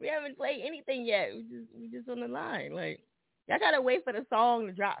 We haven't played anything yet. We just on the line. Like, y'all got to wait for the song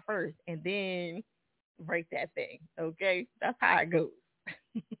to drop first and then break that thing. Okay? That's how it goes.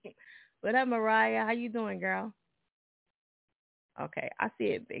 What up, Mariah? How you doing, girl? Okay, I see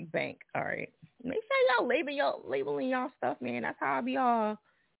it, Big Bank. All right. Make sure y'all labeling y'all stuff, man. That's how I be all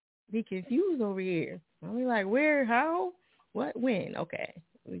be confused over here. I'll be like, where, how, what, when? Okay,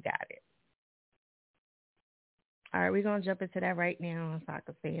 we got it. All right, we're going to jump into that right now so I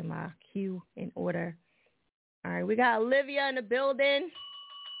can stay in my queue in order. All right, we got Olivia in the building.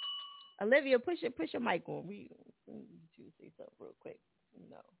 Olivia, push your mic on. We need you to say something real quick.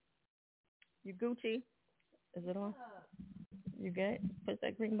 No. You Gucci? Is it on? You good? Push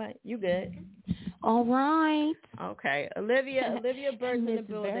that green button. You good? All right. Okay. Olivia Bird's in the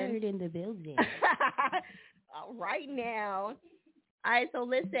building. Bird in the building. All right now. All right, so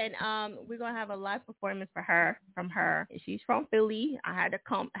listen, we're gonna have a live performance from her. She's from Philly. I had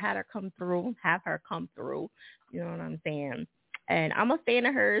her come through. You know what I'm saying? And I'm a fan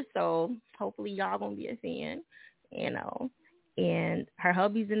of hers, so hopefully y'all gonna be a fan, you know. And her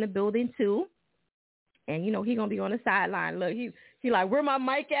hubby's in the building too. And you know he gonna be on the sideline. Look, he like, where my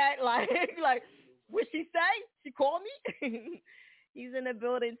mic at? Like what she say? She called me. He's in the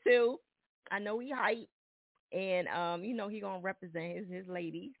building too. I know he hype. And, you know, he going to represent his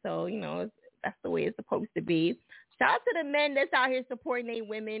lady. So, you know, that's the way it's supposed to be. Shout out to the men that's out here supporting their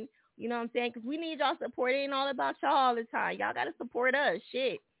women. You know what I'm saying? Because we need y'all support. It ain't all about y'all all the time. Y'all got to support us.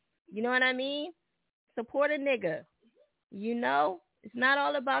 Shit. You know what I mean? Support a nigga. You know? It's not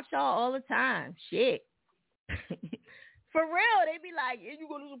all about y'all all the time. Shit. For real. They be like, yeah, you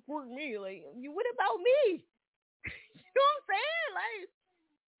going to support me. Like, what about me? You know what I'm saying? Like,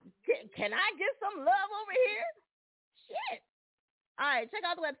 can I get some love over here? Shit. All right, check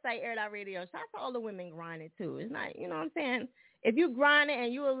out the website, Airitoutradio. Shout out to all the women grinding, too. It's not, you know what I'm saying? If you grinding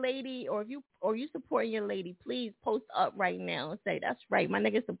and you a lady, or if you supporting your lady, please post up right now and say, that's right, my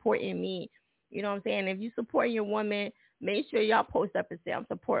nigga supporting me. You know what I'm saying? If you supporting your woman, make sure y'all post up and say, I'm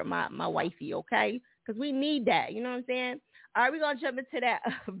supporting my wifey, okay? Because we need that. You know what I'm saying? All right, we're going to jump into that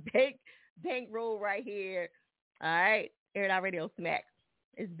bankroll right here. All right, Airitoutradio Smack.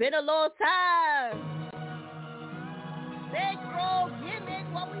 It's been a long time. Bankroll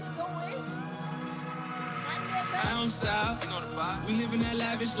gimmick, what we doing? I don't stop. We living that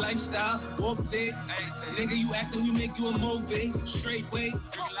lavish lifestyle. Walk it. Nigga, you acting, we make you a movie. Straight way.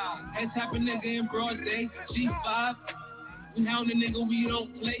 Head tap a nigga in broad day. G5. We hound a nigga, we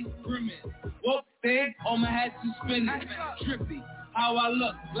don't play. Grimace. Walk it. All my hats is spinning. Trippy. How I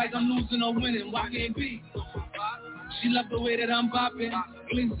look, like I'm losing or winning. Why can't be? She love the way that I'm bopping.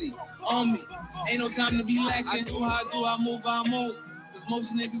 Glizzy. On me. Ain't no time to be lacking. Do how I do, I move, I move. Most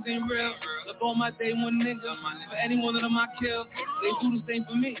niggas ain't real. Look on my day one nigga. For any one of them I kill, they do the same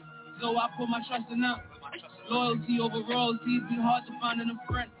for me. So I put my trust in them. Loyalty over royalty, be hard to find in the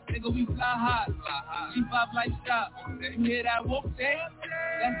front. Nigga, we fly high. G5 lifestyle. You hear that whoop day?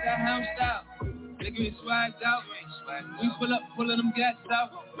 That's that hound style. Nigga, we swagged out. We pull up, pulling them gats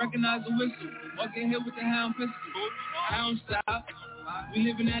out. Recognize the whistle. Or get hit with the hound pistol. Hound style. We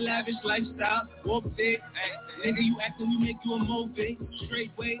living that lavish lifestyle. Whoop it. Nigga, you acting, we make you a movie.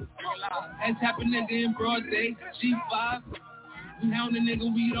 Straight way. Head tap a nigga in broad day. G5. We hound a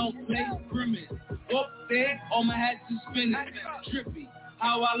nigga, we don't play. Grimace. Whoop it. All my hats is spinning. Trippy.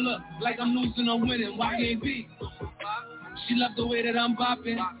 How I look, like I'm losing or winning. Why can't be? She love the way that I'm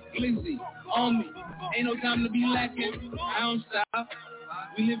bopping. Glizzy. On me. Ain't no time to be lacking. I don't stop.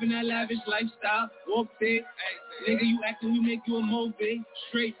 We living that lavish lifestyle. Whoop it. Nigga, you acting, we make you a movie.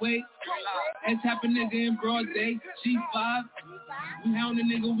 Straight way. Head tap a nigga in broad day. G5. We hound a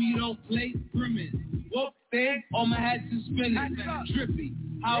nigga, we don't play. Grimace. Whoop it. All my hats is spinning. Trippy.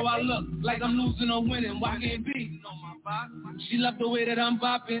 How I look, like I'm losing or winning. Why can't be? She love the way that I'm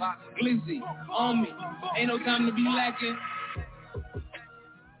bopping. Glizzy. On me. Ain't no time to be lacking.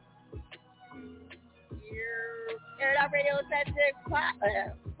 Airitoutradio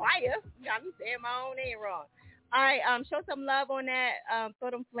Fire. Got me saying my own name wrong. All right, show some love on that.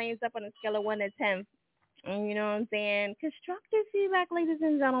 Throw them flames up on a scale of 1 to 10. You know what I'm saying? Constructive feedback, ladies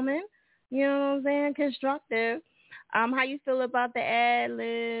and gentlemen. You know what I'm saying? Constructive. How you feel about the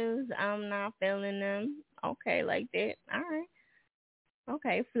ad-libs? I'm not feeling them. Okay, like that. All right.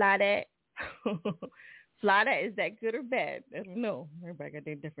 Okay, fly that. Fly that, is that good or bad? I don't know. Everybody got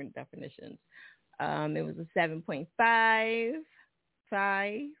their different definitions. It was a 7.5.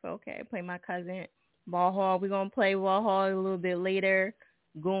 5. Okay, play my cousin. Ball Hall. We're going to play Ball Hall a little bit later.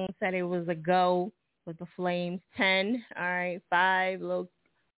 Goon said it was a go with the Flames. 10. All right, 5. Lil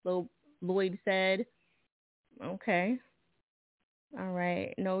Lloyd said. Okay. All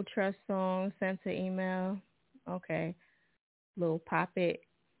right. No Trust song. Sent to email. Okay. Lil Pop It.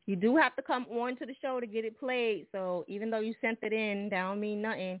 You do have to come on to the show to get it played. So even though you sent it in, that don't mean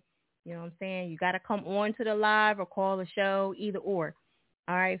nothing. You know what I'm saying? You got to come on to the live or call the show, either or.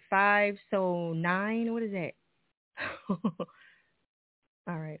 All right, 5, so 9. What is that?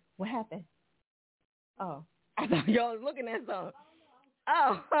 All right, what happened? Oh, I thought y'all was looking at something.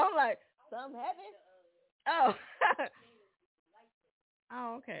 Oh, I'm like, something happened? Oh.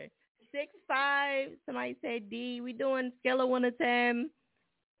 Oh, okay. 6, 5. Somebody said D. We doing scale of 1 to 10.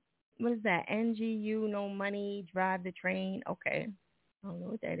 What is that? NGU, no money, drive the train. Okay. I don't know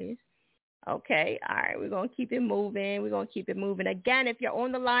what that is. Okay. All right. We're going to keep it moving. Again, if you're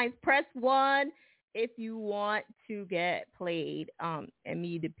on the lines, press 1 if you want to get played and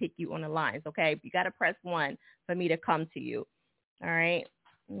me to pick you on the lines. Okay. You got to press 1 for me to come to you. All right.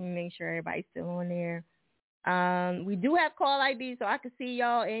 Let me make sure everybody's still on there. We do have call ID, so I can see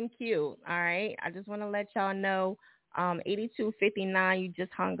y'all in queue. All right. I just want to let y'all know. 8259, you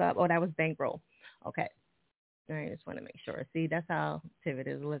just hung up. Oh, that was bankroll. Okay. All right, just want to make sure. See, that's how Pivot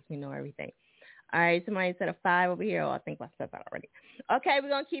is. It lets me know everything. All right, somebody said a 5 over here. Oh, I think I said that already. Okay, we're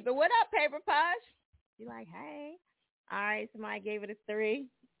going to keep it. What up, Paper Posh? You like, hey. All right, somebody gave it a 3.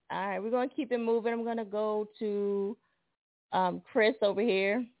 All right, we're going to keep it moving. I'm going to go to Chris over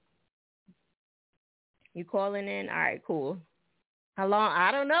here. You calling in? All right, cool. How long?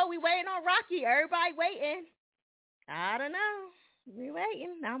 I don't know. We waiting on Rocky. Everybody waiting. I don't know. We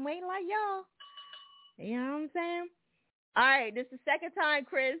waiting. I'm waiting like y'all. You know what I'm saying? All right, this is the second time,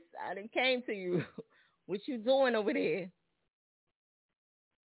 Chris, I done came to you. What you doing over there?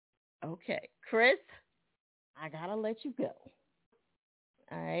 Okay, Chris, I got to let you go.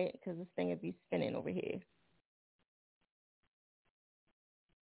 All right, because this thing will be spinning over here.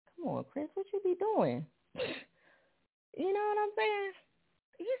 Come on, Chris, what you be doing? You know what I'm saying?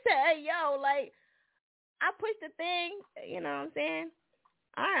 He said, hey, yo, like, I pushed the thing. You know what I'm saying?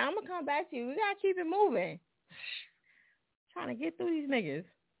 All right, I'm going to come back to you. We got to keep it moving. Trying to get through these niggas.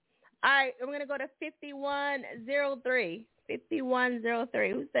 All right, we're going to go to 5103.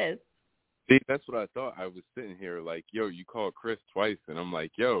 5103. Who says? See, that's what I thought. I was sitting here like, yo, you called Chris twice, and I'm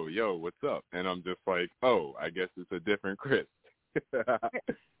like, yo, what's up? And I'm just like, oh, I guess it's a different Chris. Is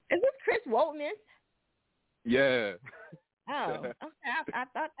this Chris Woteness? Yeah. Oh, okay. I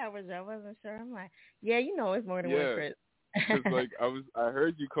thought that was you. I wasn't sure. I'm like, yeah, you know it's more than one Chris. Because like I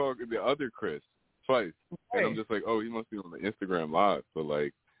heard you call the other Chris twice, and I'm just like, oh, he must be on the Instagram live. So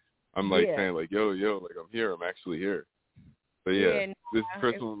like, I'm like saying like, yo, like I'm here. I'm actually here. But this is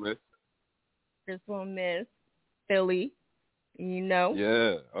Chris will miss. Chris will miss Philly. You know.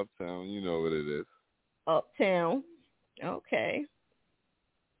 Yeah, Uptown. You know what it is. Uptown. Okay.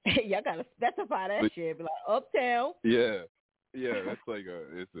 Y'all gotta specify that shit. Be like Uptown. Yeah, that's like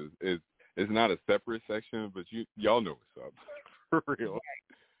it's not a separate section, but y'all know what's up for real.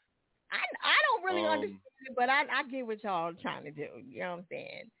 I don't really understand it, but I get what y'all trying to do. You know what I'm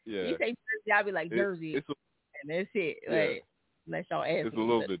saying? Yeah. You say Jersey, I'll be like Jersey, and that's it. Like, unless y'all ask it's me. a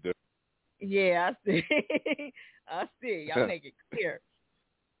little bit different. Yeah, I see. I see. Y'all make it clear.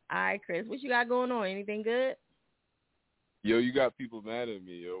 All right, Chris, what you got going on? Anything good? Yo, you got people mad at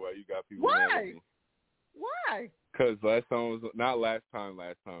me, yo. Why you got people mad at me? Why? Because last time, because last time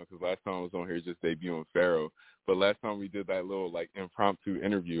I was on here just debuting Pharaoh. But last time we did that little, like, impromptu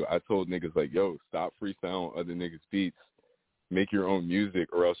interview, I told niggas, like, yo, stop freestyling other niggas' beats. Make your own music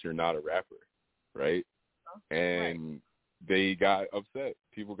or else you're not a rapper, right? And they got upset.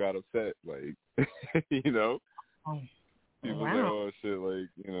 People got upset, like, you know? People like, oh, shit, like,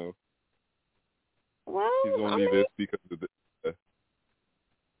 you know. Well, he's only this because of the.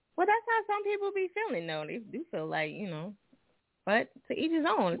 Well, that's how some people be feeling, though. They do feel like, you know. But to each his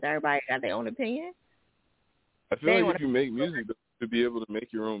own. Everybody got their own opinion. I feel like if you make music, you should be able to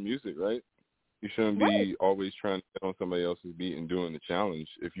make your own music, right? You shouldn't be always trying to get on somebody else's beat and doing the challenge.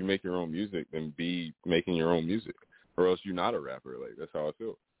 If you make your own music, then be making your own music. Or else you're not a rapper. Like, that's how I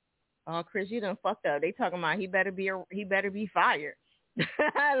feel. Oh, Chris, you done fucked up. They talking about he better be fired.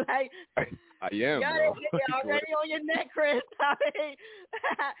 Like, I am, bro. They're already on your neck, Chris.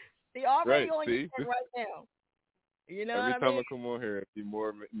 They already on your neck right now. You know Every what I time mean? I come on here, I see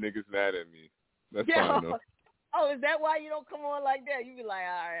more niggas mad at me. That's fine, though. Oh, is that why you don't come on like that? You be like,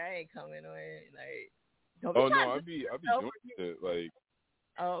 all right, I ain't coming on. Like, don't no, I be doing shit. Like,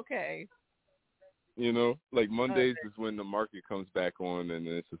 okay. You know, like Mondays is when the market comes back on, and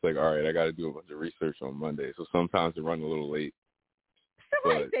then it's just like, all right, I got to do a bunch of research on Monday. So sometimes I run a little late.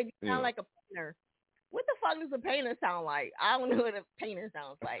 Somebody said you sound like a painter. What the fuck does a painter sound like? I don't know what a painter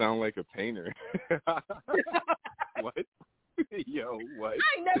sounds like. I sound like a painter. What? Yo, what?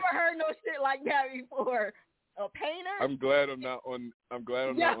 I ain't never heard no shit like that before. A painter? I'm glad I'm not on the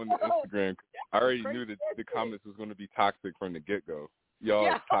Instagram. I already knew that the comments was going to be toxic from the get-go. Y'all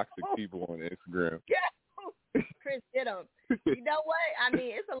are toxic people on Instagram. Yeah. Chris, get them. You know what? I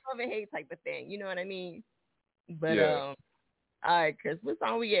mean, it's a love and hate type of thing. You know what I mean? But, all right, Chris, what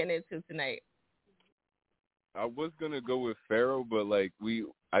song we getting into tonight? I was going to go with Pharaoh, but, like,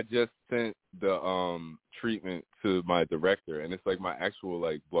 I just sent the treatment to my director, and it's, like, my actual,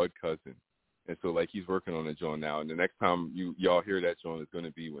 like, blood cousin. And so, like, he's working on a joint now. And the next time y'all hear that joint is going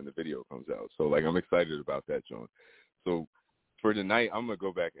to be when the video comes out. So, like, I'm excited about that joint. So, for tonight, I'm going to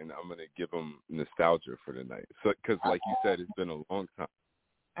go back and I'm going to give him nostalgia for the night. So, because, like you said, it's been a long time.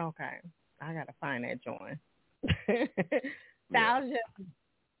 Okay. I got to find that joint. Nostalgia.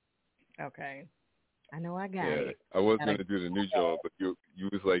 Yeah. Okay. I know I got it. I was going to do the new joint, but you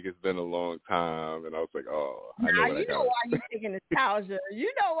was like, it's been a long time. And I was like, oh, I know what I got. You know why you picking nostalgia.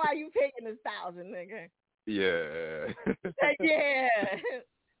 You know why you picking nostalgia, nigga. Yeah. Yeah.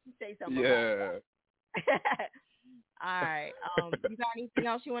 Say something. Yeah. All right. You got anything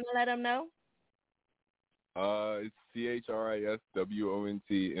else you want to let them know? It's CHRISWONTMISS.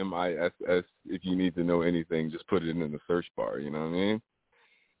 If you need to know anything, just put it in the search bar. You know what I mean?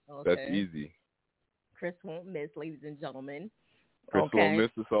 Okay. That's easy. Chris won't miss, ladies and gentlemen. Chris won't miss.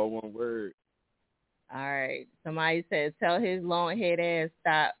 It's all one word. All right. Somebody says, tell his long head ass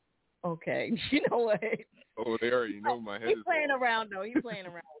stop. Okay. You know what? Oh, they already know my head. He's playing around, though. He's playing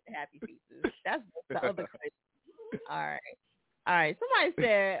around with the happy faces. That's the other question. All right. Somebody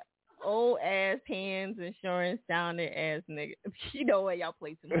said, old ass hands insurance sounded ass nigga. You know what? Y'all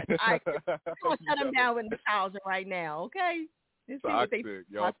play too much. All right. I'm going to shut them down with nostalgia right now, okay? Toxic.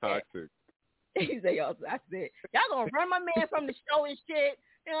 Y'all toxic. He said, y'all toxic. Y'all going to run my man from the show and shit.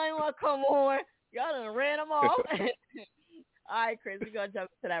 You don't want to come on. Y'all done ran them off. All right, Chris, we're going to jump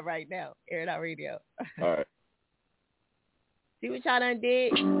to that right now. Air It Out Radio. All right. See what y'all done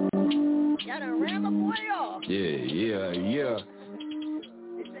did? Y'all done ran my boy off. Yeah. He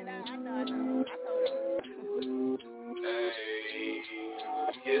said, I know.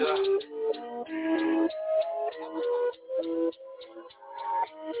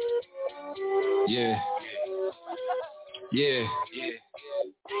 Yeah.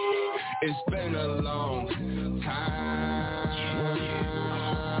 It's been a long time.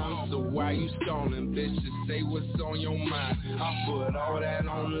 So why you stalling, bitch? Just say what's on your mind. I put all that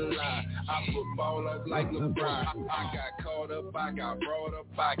on the line. I put ball up like LeBron. I got caught up, I got brought up,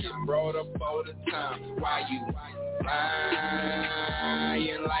 I get brought up all the time. Why you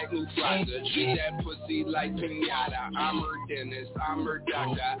lying like Mufasa? Treat that pussy like pinata. I'm her dentist, I'm her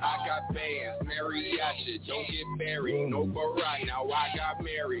doctor. I got bands, mariachi. Don't get married, no Barack. Now I got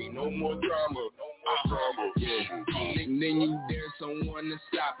married, no more drama. Yeah. And then you dare someone to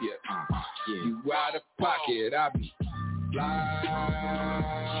stop you. You out of pocket, I be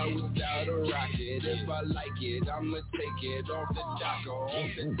fly without a rocket. If I like it, I'ma take it off the docket. I'm off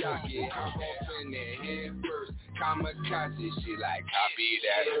in the head first. Kamikaze, she like copy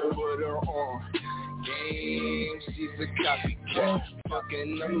that. Put her on game, she's a copycat.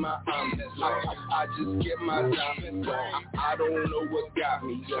 Fucking up my omelets. I just get my diamonds on. I don't know what got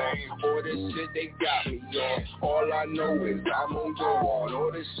me on. All this shit they got me on. All I know is I'm gonna go on.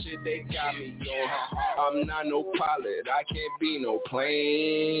 All this shit they got me on. I'm not no pilot. I can't be no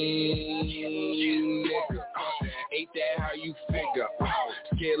plane. Nigga, ain't that how you figure?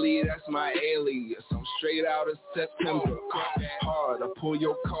 Scaly, that's my alias. I'm straight out of September. Hard, I pull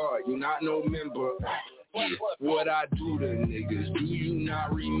your card. You not no member. What I do to niggas, do you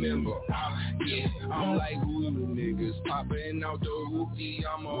not remember? Yeah, I'm like who you niggas, popping out the hoopty,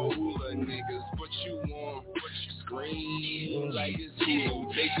 I'm a hula niggas. What you want? Scream like it's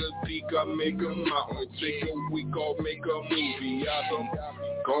Hulu. Take a peek, I make a mountain. Take a week, I'll make a movie. I'm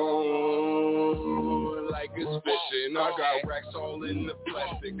gone like it's fishing. I got racks all in the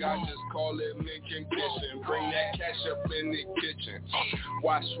plastic. I just call it mint condition. Bring that cash up in the kitchen.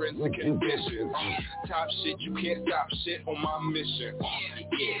 Wash, rinse, and condition. Top shit, you can't stop shit on my mission.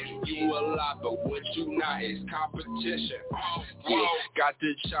 Yeah, you a lot, but what you not is competition. Yeah, got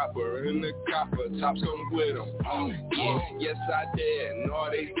the chopper and the copper. Tops come with them. Yeah, yes I did. And all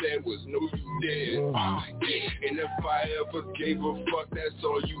they said was no you did. Yeah, and if I ever gave a fuck, that's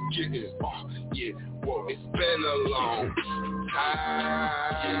all you getting. Yeah, well, it's been a long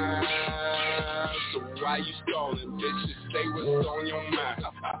time. So why you stalling, bitch? Just say what's on your mind.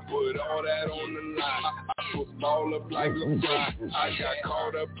 I put all that on the line. I put ball up like LeBron. I got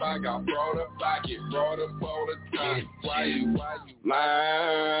caught up, I got brought up, I get brought up all the time. Why you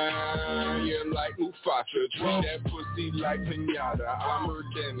lying like Mufasa? Treat that pussy like pinata. I'm her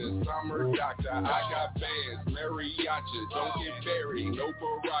dentist, I'm her doctor. I got bands, mariachi. Don't get buried, no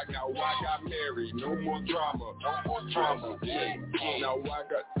Barack. Now I got married, no more drama. Yeah. Now I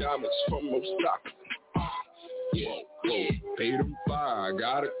got diamonds from Osaka. Yeah, paid him $5,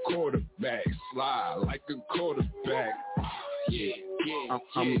 got a quarterback, slide like a quarterback. Yeah,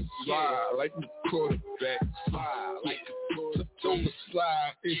 I'm slide like a quarterback, slide like a quarterback,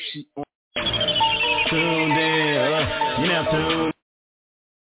 slide if she on. Tuned in, you now tuned.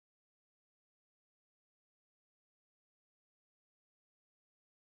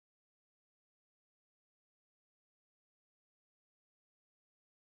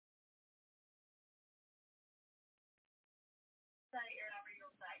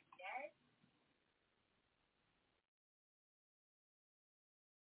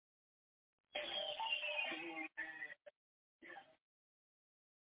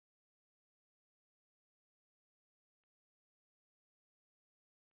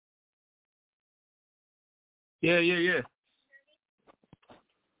 Yeah.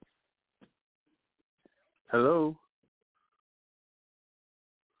 Hello?